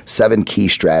guide, 7 key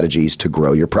strategies to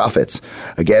grow your profits.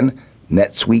 Again,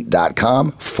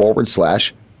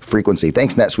 netsuite.com/frequency.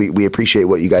 Thanks, NetSuite. We appreciate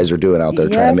what you guys are doing out there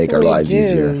trying to make our lives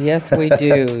easier. Yes, we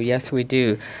do. Yes, we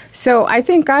do. So I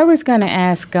think I was going to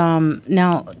ask,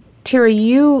 now, Terry,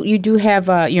 you do have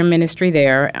your ministry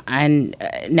there, and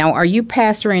now are you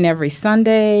pastoring every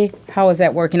Sunday? How is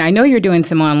that working? I know you're doing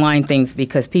some online things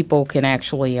because people can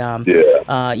actually,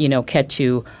 catch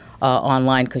you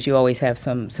online because you always have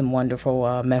some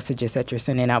wonderful messages that you're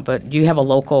sending out. But do you have a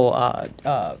local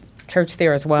church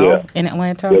there as well in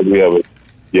Atlanta? Yeah, we have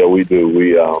Yeah, we do.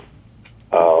 We are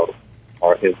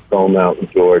in Stone Mountain,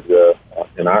 Georgia,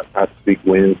 and I speak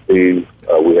Wednesdays.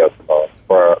 We have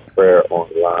prayer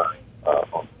online,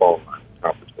 on phone line,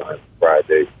 conference line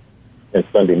Friday, and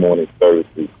Sunday morning,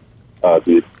 Thursday.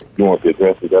 You want the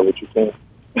address? Is that what you're saying?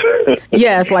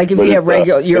 Yes, like if you have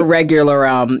your regular,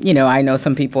 I know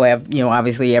some people have,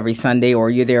 obviously every Sunday, or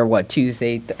you're there,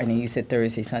 Tuesday? I know you said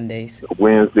Thursday, Sundays.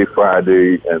 Wednesday,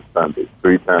 Friday, and Sunday.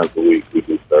 3 times a week we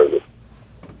do service.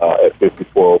 At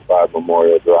 5405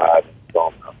 Memorial Drive in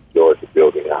Stone Mountain, Georgia,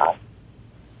 Building I,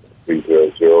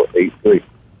 30083.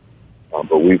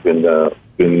 But we've been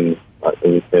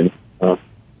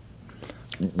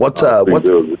what's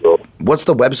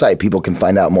the website people can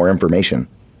find out more information?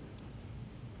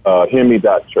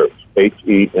 Hemi.church,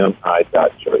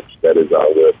 HEMI.church. That is our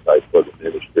website for the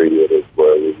ministry. It is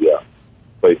where we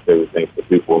place everything so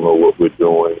people know what we're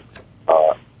doing,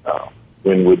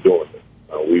 when we're doing it.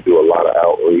 We do a lot of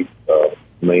outreach,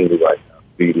 mainly right now,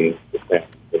 feeding the families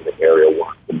in the area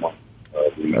once a month.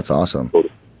 That's awesome. Go to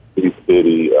City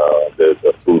City, there's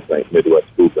a food bank, Midwest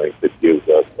Food Bank, that gives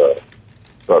us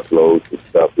truckloads of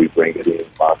stuff. We bring it in,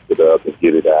 box it up, and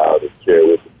get it out, and share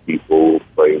with the people,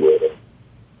 pray with them.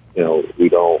 We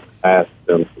don't ask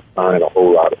them to sign a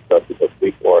whole lot of stuff because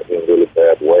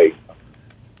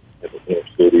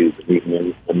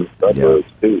suburbs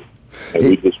too. And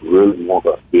we just really want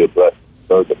to be a blessing to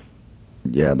serve them.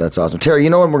 Yeah, that's awesome. Terry,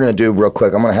 you know what we're going to do real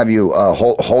quick? I'm going to have you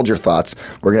hold your thoughts.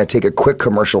 We're going to take a quick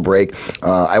commercial break.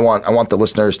 I want the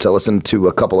listeners to listen to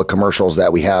a couple of commercials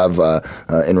that we have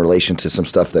in relation to some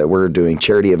stuff that we're doing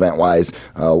charity event-wise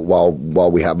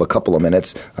while we have a couple of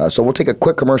minutes. So we'll take a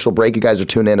quick commercial break. You guys are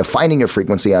tuned in to Finding Your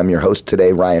Frequency. I'm your host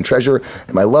today, Ryan Treasure,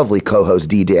 and my lovely co-host,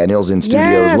 Dee Daniels, in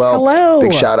studio as well. Hello.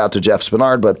 Big shout out to Jeff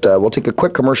Spinard, but we'll take a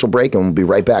quick commercial break, and we'll be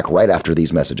right back right after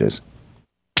these messages.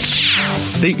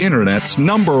 The Internet's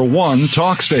 #1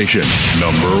 talk station.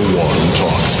 #1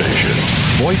 talk station.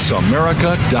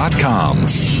 VoiceAmerica.com.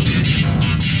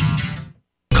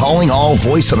 Calling all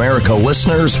Voice America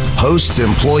listeners, hosts,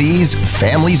 employees,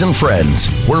 families, and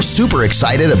friends. We're super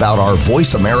excited about our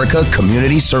Voice America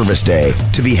Community Service Day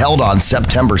to be held on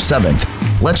September 7th.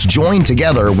 Let's join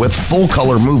together with Full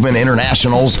Color Movement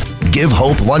International's Give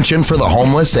Hope Luncheon for the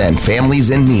Homeless and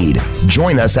Families in Need.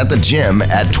 Join us at the gym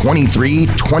at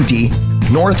 2320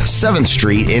 North 7th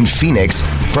Street in Phoenix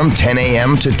from 10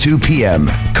 a.m. to 2 p.m.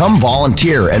 Come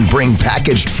volunteer and bring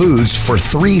packaged foods for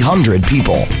 300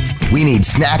 people. We need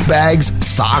snack bags,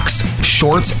 socks,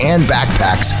 shorts, and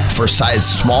backpacks for size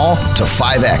small to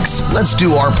 5X. Let's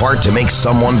do our part to make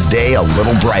someone's day a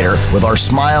little brighter with our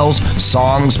smiles,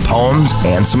 songs, poems,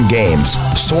 and some games.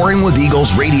 Soaring with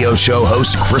Eagles radio show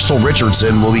host Crystal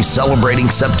Richardson will be celebrating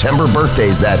September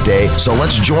birthdays that day, so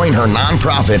let's join her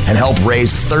nonprofit and help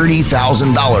raise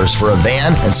 $30,000 for a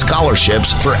van and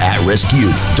scholarships for at-risk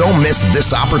youth. Don't miss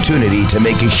this opportunity to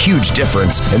make a huge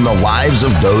difference in the lives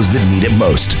of those that need it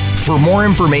most. For more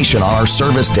information on our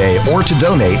service day or to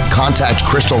donate, contact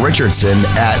Crystal Richardson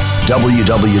at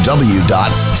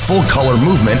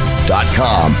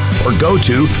www.fullcolormovement.com or go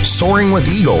to Soaring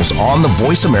with Eagles on the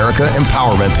Voice America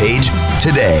Empowerment page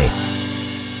today.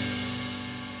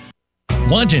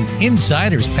 Want an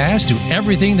insider's pass to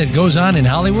everything that goes on in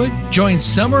Hollywood? Join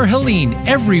Summer Helene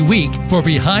every week for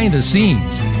Behind the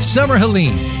Scenes. Summer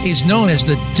Helene is known as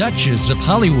the Duchess of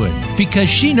Hollywood because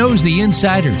she knows the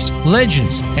insiders,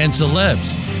 legends, and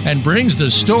celebs and brings the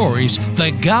stories,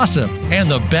 the gossip, and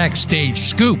the backstage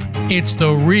scoop. It's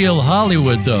the real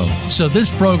Hollywood, though, so this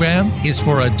program is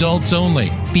for adults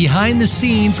only. Behind the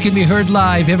Scenes can be heard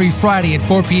live every Friday at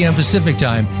 4 p.m. Pacific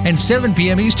Time and 7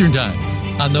 p.m. Eastern Time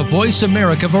on the Voice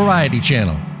America Variety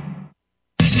Channel.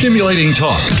 Stimulating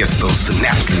talk. Gets those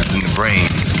synapses in the brain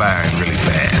firing really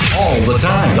fast. All the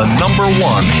time. The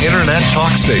 #1 Internet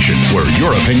talk station where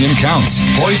your opinion counts.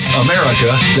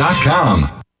 VoiceAmerica.com.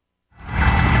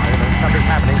 Something's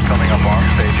happening coming up on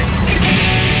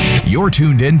staging. You're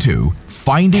tuned into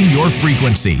Finding Your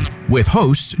Frequency with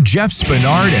hosts Jeff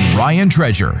Spinard and Ryan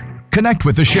Treasure. Connect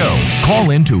with the show.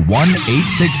 Call in to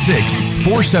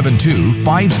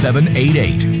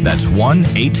 1-866-472-5788. That's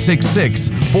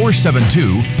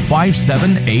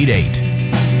 1-866-472-5788.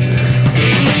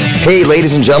 Hey,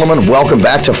 ladies and gentlemen, welcome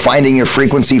back to Finding Your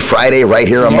Frequency Friday right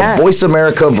here on the Voice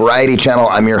America Variety Channel.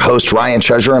 I'm your host, Ryan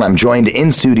Treasure, and I'm joined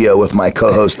in studio with my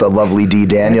co-host, the lovely Dee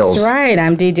Daniels. That's right.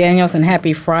 I'm Dee Daniels, and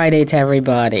happy Friday to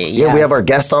everybody. Yeah, we have our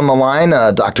guest on the line,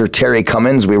 Dr. Terry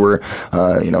Cummins. We were,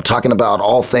 talking about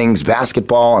all things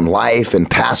basketball and life and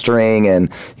pastoring, and,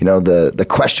 the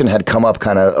question had come up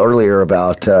kind of earlier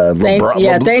about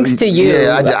LeBron. Thanks to you.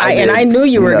 Yeah, I did. And I knew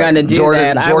you were going to do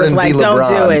that. I was like,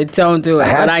 don't do it.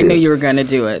 I knew you were going to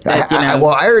do it.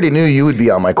 I already knew you would be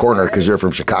on my corner because you're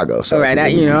from Chicago. So right,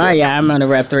 I'm on a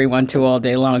Rep 312 all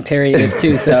day long. Terry is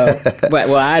too. So,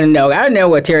 I don't know. I don't know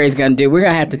what Terry's going to do. We're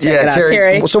going to have to check it out.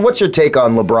 Terry. So, what's your take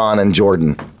on LeBron and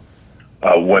Jordan?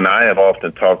 When I have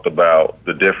often talked about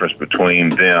the difference between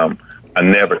them, I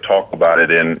never talk about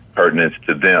it in pertinence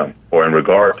to them or in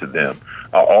regard to them.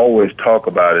 I always talk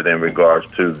about it in regards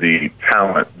to the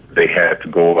talent they had to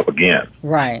go up against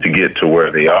to get to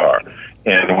where they are.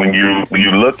 And when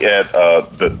you look at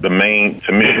the main,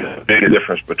 to me, the biggest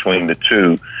difference between the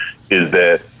two is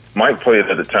that Mike played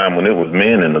at a time when it was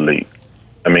men in the league.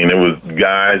 I mean, it was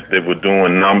guys that were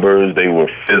doing numbers. They were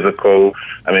physical.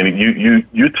 I mean,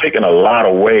 you're taking a lot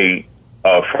away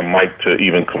from Mike to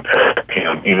even compare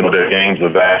him, even though their games are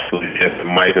vastly different.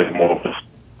 Mike is more of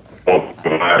a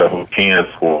provider who can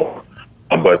score.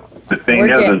 But the thing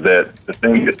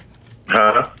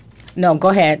No, go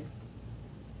ahead.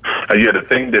 The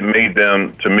thing that made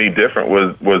them, to me, different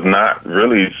was not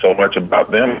really so much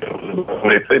about them. It was about who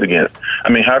they played against. I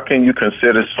mean, how can you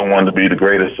consider someone to be the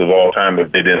greatest of all time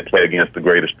if they didn't play against the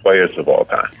greatest players of all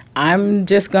time? I'm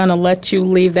just going to let you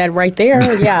leave that right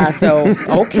there. Yeah, so,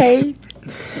 okay.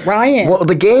 Ryan. Well,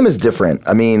 the game is different.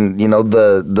 I mean, you know,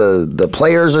 the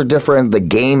players are different. The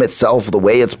game itself, the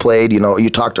way it's played. You know, you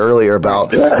talked earlier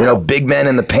about big men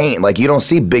in the paint. Like you don't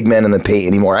see big men in the paint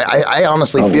anymore. I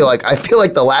honestly feel like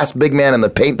the last big man in the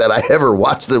paint that I ever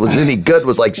watched that was any good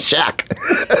was like Shaq.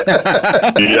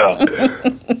 Yeah.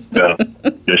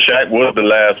 Shaq was the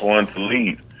last one to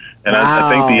leave, and I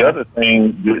think the other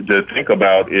thing to think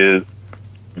about is,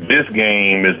 this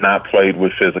game is not played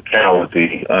with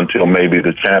physicality until maybe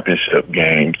the championship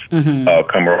games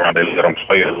come around. They let them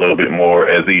play it a little bit more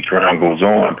as each round goes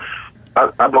on.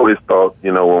 I've always thought,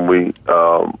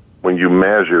 when you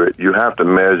measure it, you have to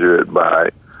measure it by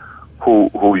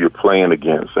who you're playing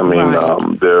against. I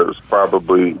mean, there's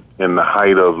probably, in the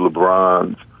height of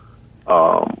LeBron's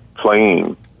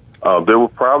playing, there were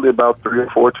probably about 3 or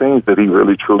 4 teams that he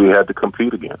really truly had to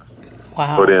compete against.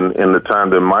 Wow. But in the time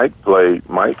that Mike played,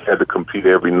 Mike had to compete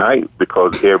every night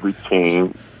because every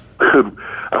team could.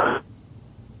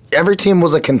 Every team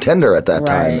was a contender at that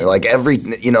time. Like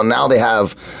now they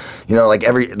have,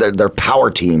 they're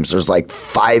power teams. There's like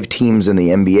 5 teams in the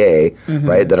NBA,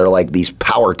 right, that are like these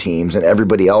power teams, and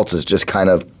everybody else is just kind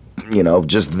of,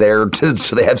 just there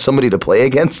so they have somebody to play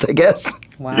against, I guess.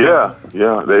 Wow. Yeah.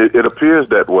 It appears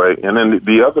that way. And then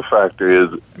the other factor is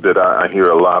that I hear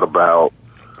a lot about.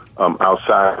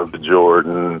 Outside of the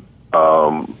Jordan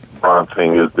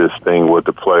thing is this thing with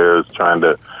the players trying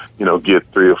to,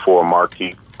 get 3 or 4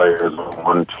 marquee players on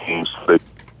one team so they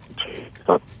can take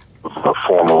a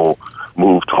formal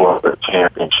move toward a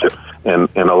championship. And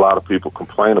a lot of people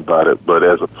complain about it. But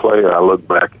as a player, I look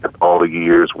back at all the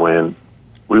years when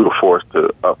we were forced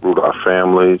to uproot our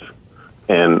families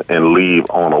and leave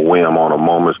on a whim, on a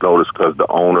moment's notice, because the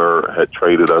owner had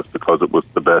traded us because it was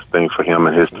the best thing for him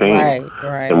and his team.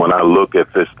 Right. And when I look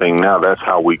at this thing now, that's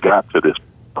how we got to this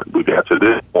point. We got to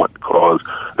this point because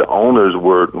the owners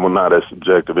were not as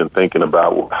subjective in thinking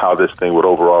about how this thing would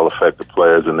overall affect the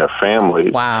players and their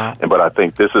families. Wow. But I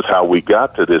think this is how we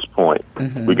got to this point.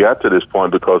 We got to this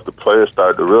point because the players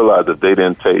started to realize that they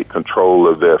didn't take control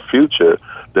of their future,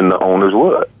 then the owners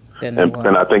would.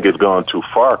 And I think it's gone too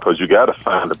far because you got to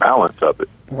find the balance of it.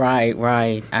 Right.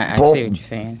 I see what you're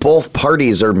saying. Both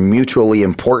parties are mutually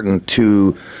important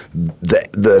to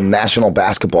the national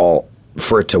basketball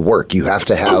for it to work. You have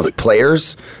to have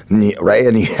players, right?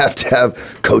 And you have to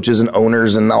have coaches and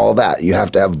owners and all that. You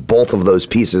have to have both of those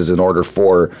pieces in order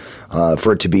for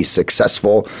it to be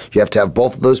successful. You have to have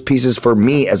both of those pieces for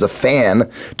me as a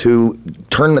fan to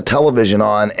turn the television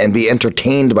on and be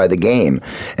entertained by the game.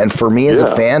 And for me as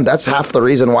a fan, that's half the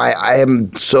reason why I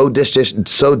am so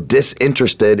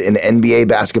disinterested in NBA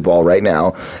basketball right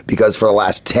now, because for the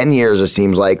last 10 years, it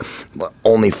seems like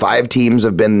only 5 teams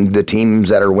have been the teams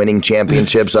that are winning championships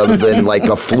other than like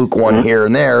a fluke one here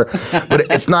and there. But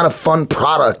it's not a fun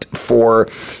product for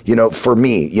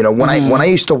me. When I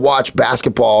used to watch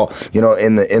basketball,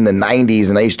 in the 90s,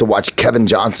 and I used to watch Kevin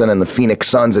Johnson and the Phoenix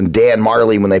Suns and Dan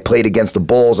Marley when they played against the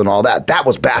Bulls and all that. That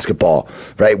was basketball,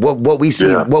 right? What we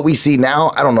see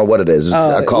now, I don't know what it is.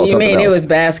 I call it something else. It was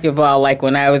basketball like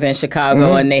when I was in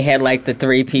Chicago and they had like the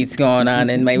 3-peats going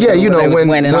on and maybe when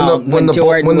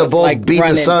the Bulls like beat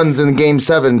the Suns in Game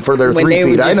 7 for their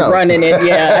 3-peat. I know. Running it,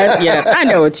 I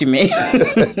know what you mean.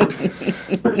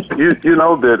 you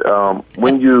know that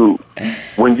when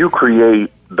you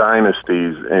create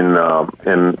dynasties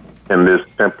in this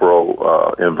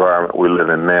temporal environment we live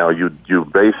in now, you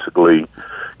basically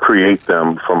create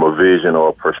them from a vision or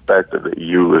a perspective that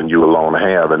you and you alone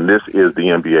have, and this is the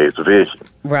NBA's vision.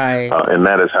 Right. And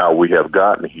that is how we have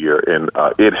gotten here, and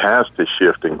it has to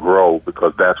shift and grow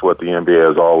because that's what the NBA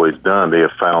has always done. They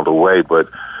have found a way, but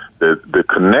the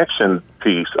connection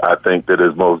piece, I think, that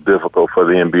is most difficult for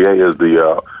the NBA is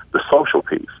the social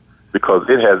piece, because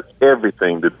it has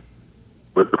everything to do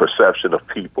with the perception of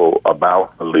people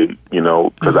about the league,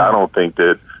 because I don't think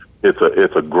that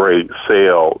it's a great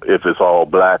sale if it's all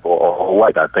black or all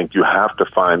white. I think you have to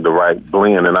find the right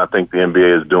blend, and I think the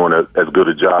NBA is doing as good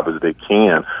a job as they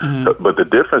can. But the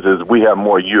difference is we have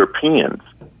more Europeans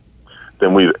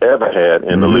than we've ever had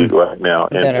in the league right now,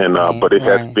 but it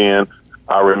has been.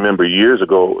 I remember years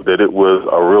ago that it was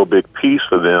a real big piece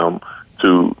for them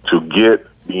to get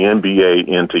the NBA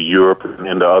into Europe and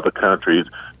into other countries,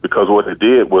 because what it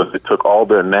did was it took all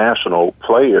their national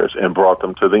players and brought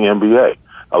them to the NBA.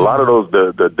 A lot of those,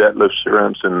 the Detlef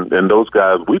Schrempfs and those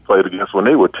guys we played against when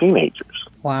they were teenagers.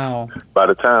 Wow. By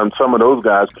the time some of those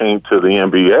guys came to the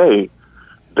NBA,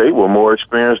 they were more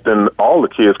experienced than all the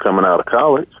kids coming out of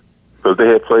college. because they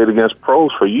had played against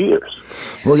pros for years.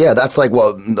 Well, yeah, that's like,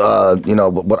 well,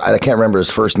 what I can't remember his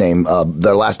first name.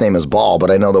 Their last name is Ball, but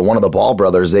I know that one of the Ball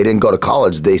brothers, they didn't go to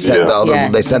college. They sent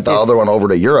the other one over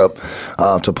to Europe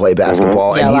to play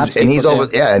basketball,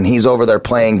 and he's over there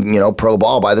playing, pro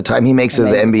ball. By the time he makes it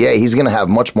to the NBA, he's going to have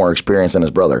much more experience than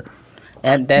his brother.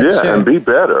 That's true. And be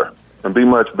better. And be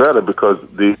much better, because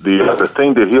the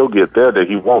thing that he'll get there that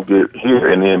he won't get here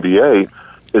in the NBA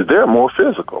is they're more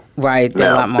physical. Right,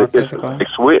 they're a lot more physical.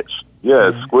 It's switched. Yeah,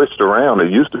 it's switched around.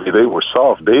 It used to be they were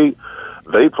soft. They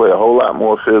play a whole lot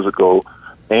more physical,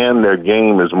 and their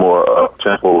game is more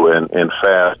up-tempo and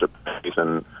faster pace,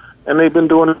 and they've been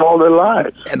doing it all their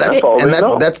lives. And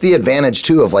that's the advantage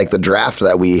too of like the draft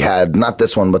that we had. Not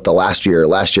this one, but the last year,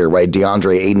 right?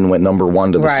 DeAndre Ayton went number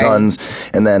 1 to the Suns,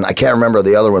 and then I can't remember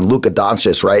the other one. Luka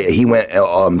Doncic, right? He went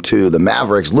to the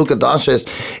Mavericks. Luka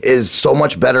Doncic is so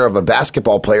much better of a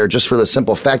basketball player just for the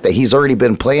simple fact that he's already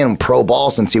been playing pro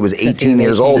ball since he was 18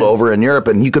 years old over in Europe,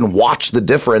 and you can watch the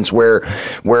difference where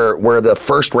the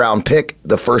first round pick,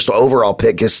 the first overall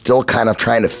pick, is still kind of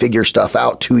trying to figure stuff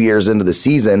out 2 years into the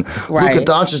season. Right. Luka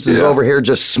Doncic is over here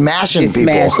just smashing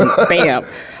people. Bam.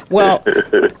 Well,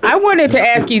 I wanted to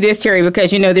ask you this, Terry, because,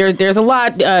 there's a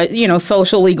lot,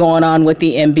 socially going on with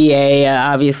the NBA.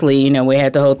 Obviously, we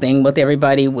had the whole thing with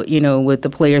everybody, with the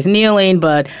players kneeling.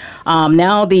 But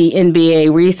now the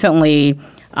NBA recently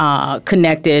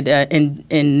connected,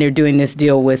 and they're doing this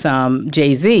deal with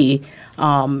Jay-Z.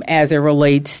 As it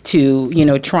relates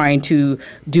to, trying to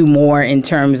do more in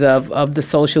terms of the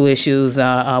social issues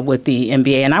with the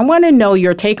NBA. And I want to know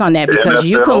your take on that, because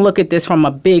you can look at this from a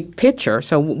big picture.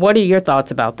 So what are your thoughts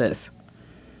about this?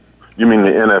 You mean the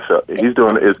NFL? It's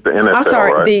the NFL, I'm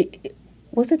sorry, right?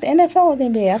 Was it the NFL or the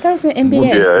NBA? I thought it was the NBA.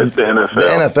 Yeah, it's the NFL. The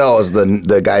NFL is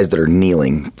the guys that are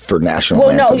kneeling for national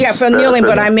anthems. Well, no, yeah, for kneeling,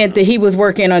 but I meant that he was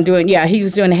working on doing, he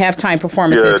was doing halftime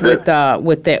performances with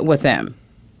them.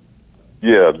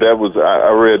 Yeah, that was.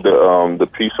 I read the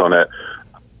piece on that.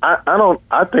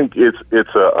 I think it's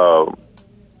a.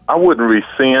 I wouldn't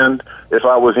rescind if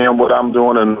I was him what I'm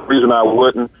doing, and the reason I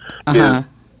wouldn't is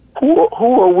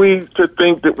who are we to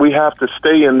think that we have to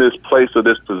stay in this place or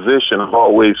this position of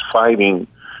always fighting,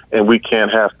 and we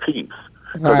can't have peace?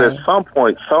 Because at some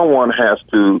point, someone has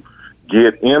to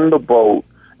get in the boat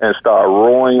and start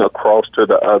rowing across to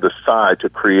the other side to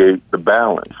create the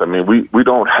balance. I mean, we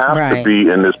don't have to be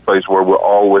in this place where we're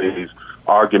always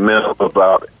argumentative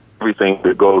about everything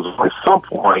that goes on. At some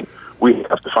point, we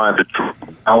have to find the true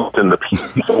balance in the peace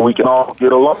so we can all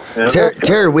get along.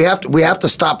 Terry, we have to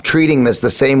stop treating this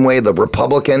the same way the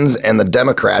Republicans and the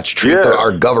Democrats treat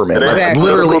our government. Exactly.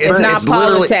 It's not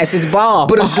politics, it's ball.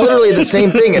 But it's literally the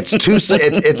same thing. It's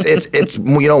it's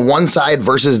one side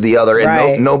versus the other,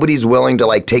 and nobody's willing to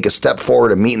like take a step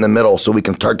forward and meet in the middle so we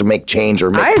can start to make change or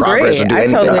make progress or do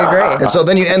anything. I totally agree. And so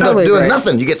then you end up doing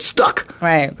nothing. You get stuck.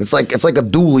 Right. It's like a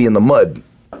dually in the mud.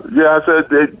 Yeah, I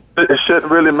said it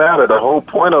shouldn't really matter. The whole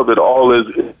point of it all is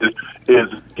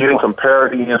getting some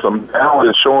parity and some balance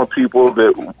and showing people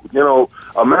that,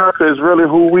 America is really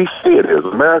who we say it is.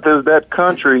 America is that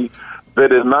country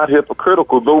that is not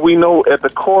hypocritical, though we know at the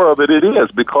core of it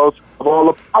is because of all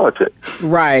the politics.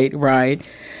 Right.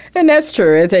 And that's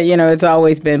true. It's it's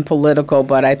always been political,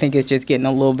 but I think it's just getting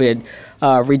a little bit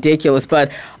ridiculous.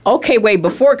 But okay, wait,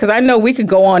 because I know we could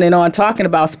go on and on talking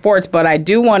about sports, but I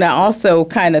do want to also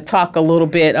kind of talk a little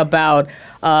bit about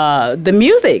the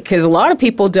music, because a lot of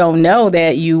people don't know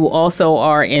that you also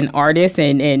are an artist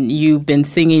and you've been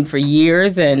singing for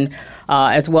years, and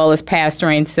as well as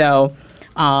pastoring. So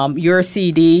your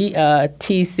CD,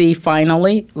 TC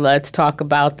Finally, let's talk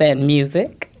about that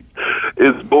music.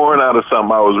 It's born out of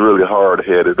something I was really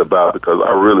hard-headed about, because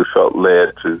I really felt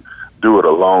led to do it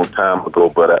a long time ago,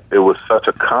 but it was such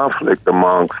a conflict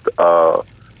amongst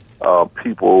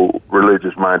people,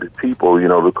 religious-minded people,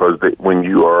 because when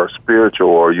you are spiritual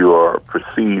or you are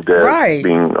perceived as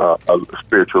being a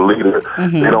spiritual leader,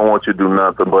 they don't want you to do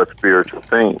nothing but spiritual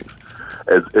things,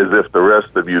 as if the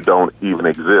rest of you don't even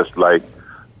exist. Like,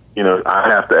 I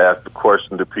have to ask the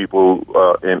question to people,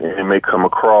 and it may come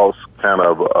across kind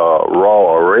of raw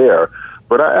or rare,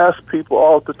 but I ask people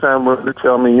all the time when they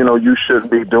tell me, you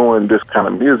shouldn't be doing this kind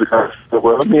of music. I said,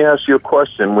 well, let me ask you a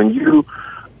question. When you,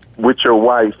 with your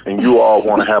wife, and you all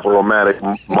want to have a romantic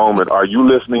moment, are you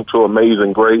listening to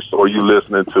Amazing Grace, or are you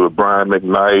listening to Brian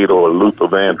McKnight or Luther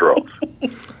Vandross?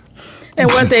 And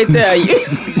what they tell you.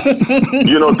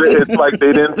 It's like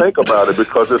they didn't think about it,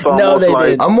 because it's almost like...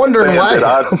 Didn't. I'm wondering why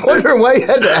you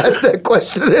had to ask that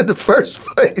question in the first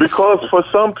place. Because for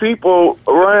some people,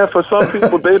 Ryan,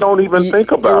 they don't even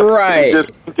think about it. Right. They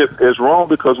just think it's wrong,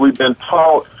 because we've been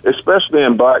taught, especially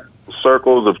in black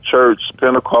circles of church,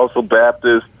 Pentecostal,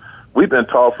 Baptist, we've been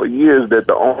taught for years that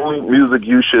the only music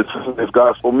you should sing is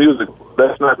gospel music.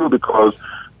 That's not true, because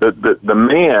the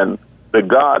man that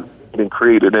God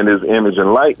created in his image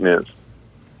and likeness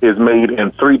is made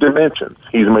in 3 dimensions.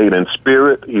 He's made in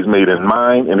spirit, he's made in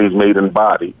mind, and he's made in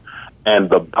body. And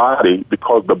the body,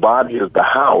 because the body is the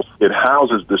house, it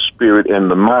houses the spirit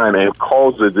and the mind and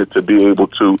causes it to be able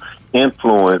to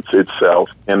influence itself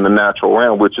in the natural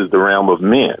realm, which is the realm of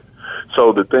men.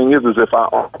 So the thing is if I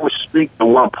always speak to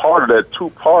one part of that, 2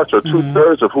 parts or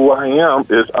 2/3 of who I am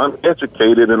is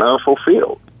uneducated and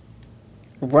unfulfilled.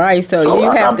 Right, so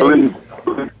you have to...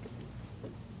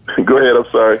 Go ahead, I'm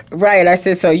sorry. Right, I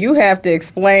said, so you have to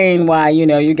explain why,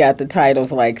 you got the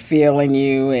titles like Feeling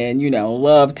You and,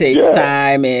 Love Takes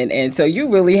Time. And so you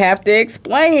really have to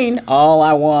explain all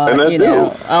I want,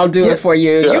 I'll do it for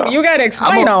you. Yeah. You got to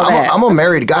explain all that. I'm a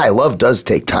married guy. Love does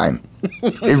take time.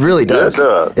 It really does. Yeah, it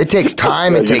does. It takes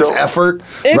time. It takes effort.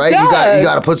 It right? does. You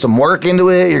got to put some work into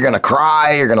it. You're gonna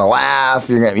cry. You're gonna laugh.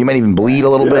 You might even bleed a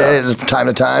little bit just from time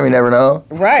to time. You never know.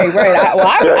 Right.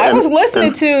 I was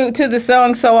listening to the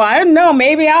song, so I know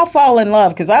maybe I'll fall in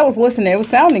love, because I was listening. It was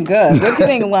sounding good. What you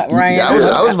think, Ryan? Yeah,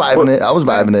 I was vibing it. I was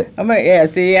vibing it. I mean, yeah.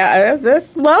 See,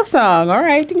 that's love song. All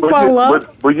right, you can fall in love.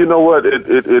 But you know what?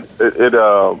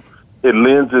 It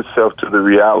lends itself to the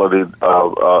reality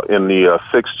of, in the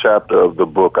 6th chapter of the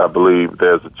book, I believe,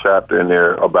 there's a chapter in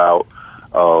there about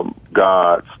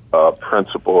God's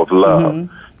principle of love.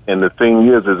 Mm-hmm. And the thing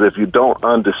is if you don't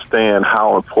understand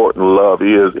how important love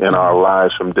is in our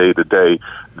lives from day to day,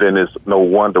 then it's no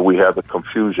wonder we have the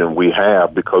confusion we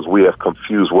have, because we have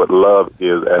confused what love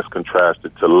is as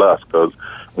contrasted to lust. Because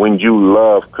when you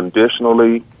love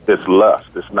conditionally, it's lust.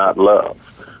 It's not love.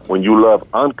 When you love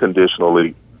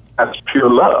unconditionally, that's pure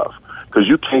love, because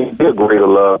you can't get greater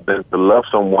love than to love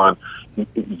someone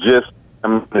just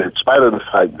in spite of the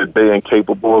fact that they're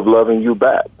incapable of loving you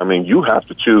back. I mean, you have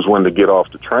to choose when to get off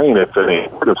the train if it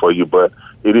ain't important for you, but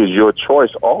it is your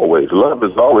choice always. Love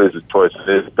is always a choice.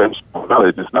 It's based on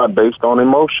knowledge. It's not based on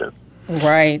emotion.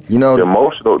 Right. The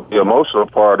emotional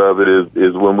part of it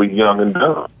is when we're young and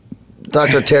dumb.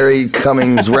 Dr. Terry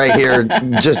Cummings right here,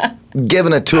 just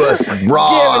giving it to us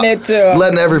raw,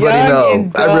 letting everybody know.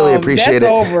 I really appreciate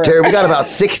it. Terry, we got about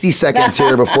 60 seconds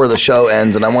here before the show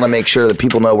ends, and I want to make sure that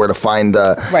people know where to find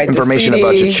information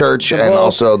about your church and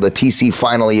also the TC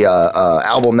Finally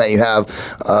album that you have.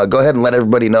 Go ahead and let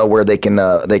everybody know where they can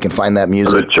find that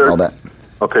music and all that.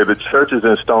 Okay, the church is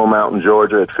in Stone Mountain,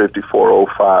 Georgia at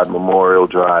 5405 Memorial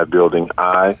Drive, Building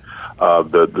I.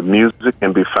 The music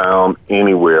can be found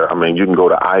anywhere. I mean, you can go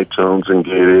to iTunes and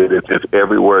get it. It's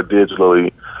everywhere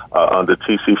digitally under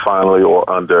TC Finally or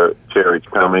under Terry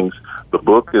Cummings. The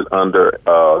book is under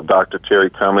Dr.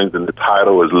 Terry Cummings, and the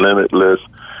title is Limitless.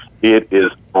 It is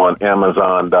on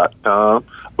Amazon.com.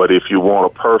 But if you want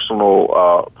a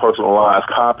personalized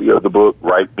copy of the book,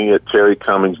 write me at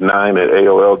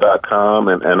terrycummings9@AOL.com,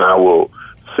 and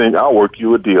I'll work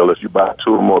you a deal. If you buy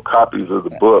 2 or more copies of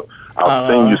the book, I'll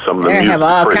send you some of the music. Have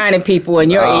all kind of people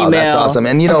in your email. That's awesome.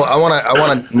 And I want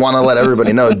to let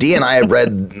everybody know. Dee and I have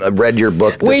read your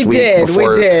book this week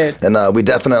before. We did. And we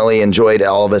definitely enjoyed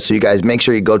all of it. So you guys make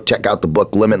sure you go check out the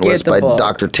book Limitless by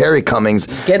Dr. Terry Cummings.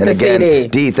 Get the CD.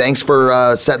 Dee, thanks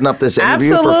for setting up this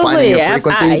interview, for finding your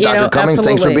frequency. Dr. Cummings,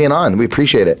 thanks for being on. We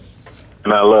appreciate it.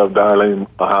 And I love Darlene.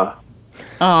 Awesome.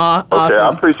 Okay, I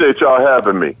appreciate y'all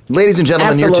having me. Ladies and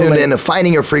gentlemen, you're tuned in to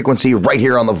Finding Your Frequency right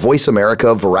here on the Voice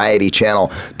America Variety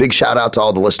Channel. Big shout out to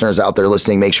all the listeners out there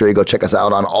listening. Make sure you go check us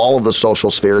out on all of the social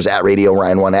spheres, at Radio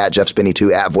Ryan 1, at Jeff Spinney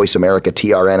 2, at Voice America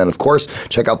TRN, and of course,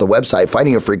 check out the website,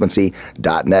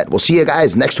 findingyourfrequency.net. We'll see you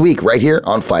guys next week right here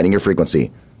on Finding Your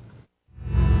Frequency.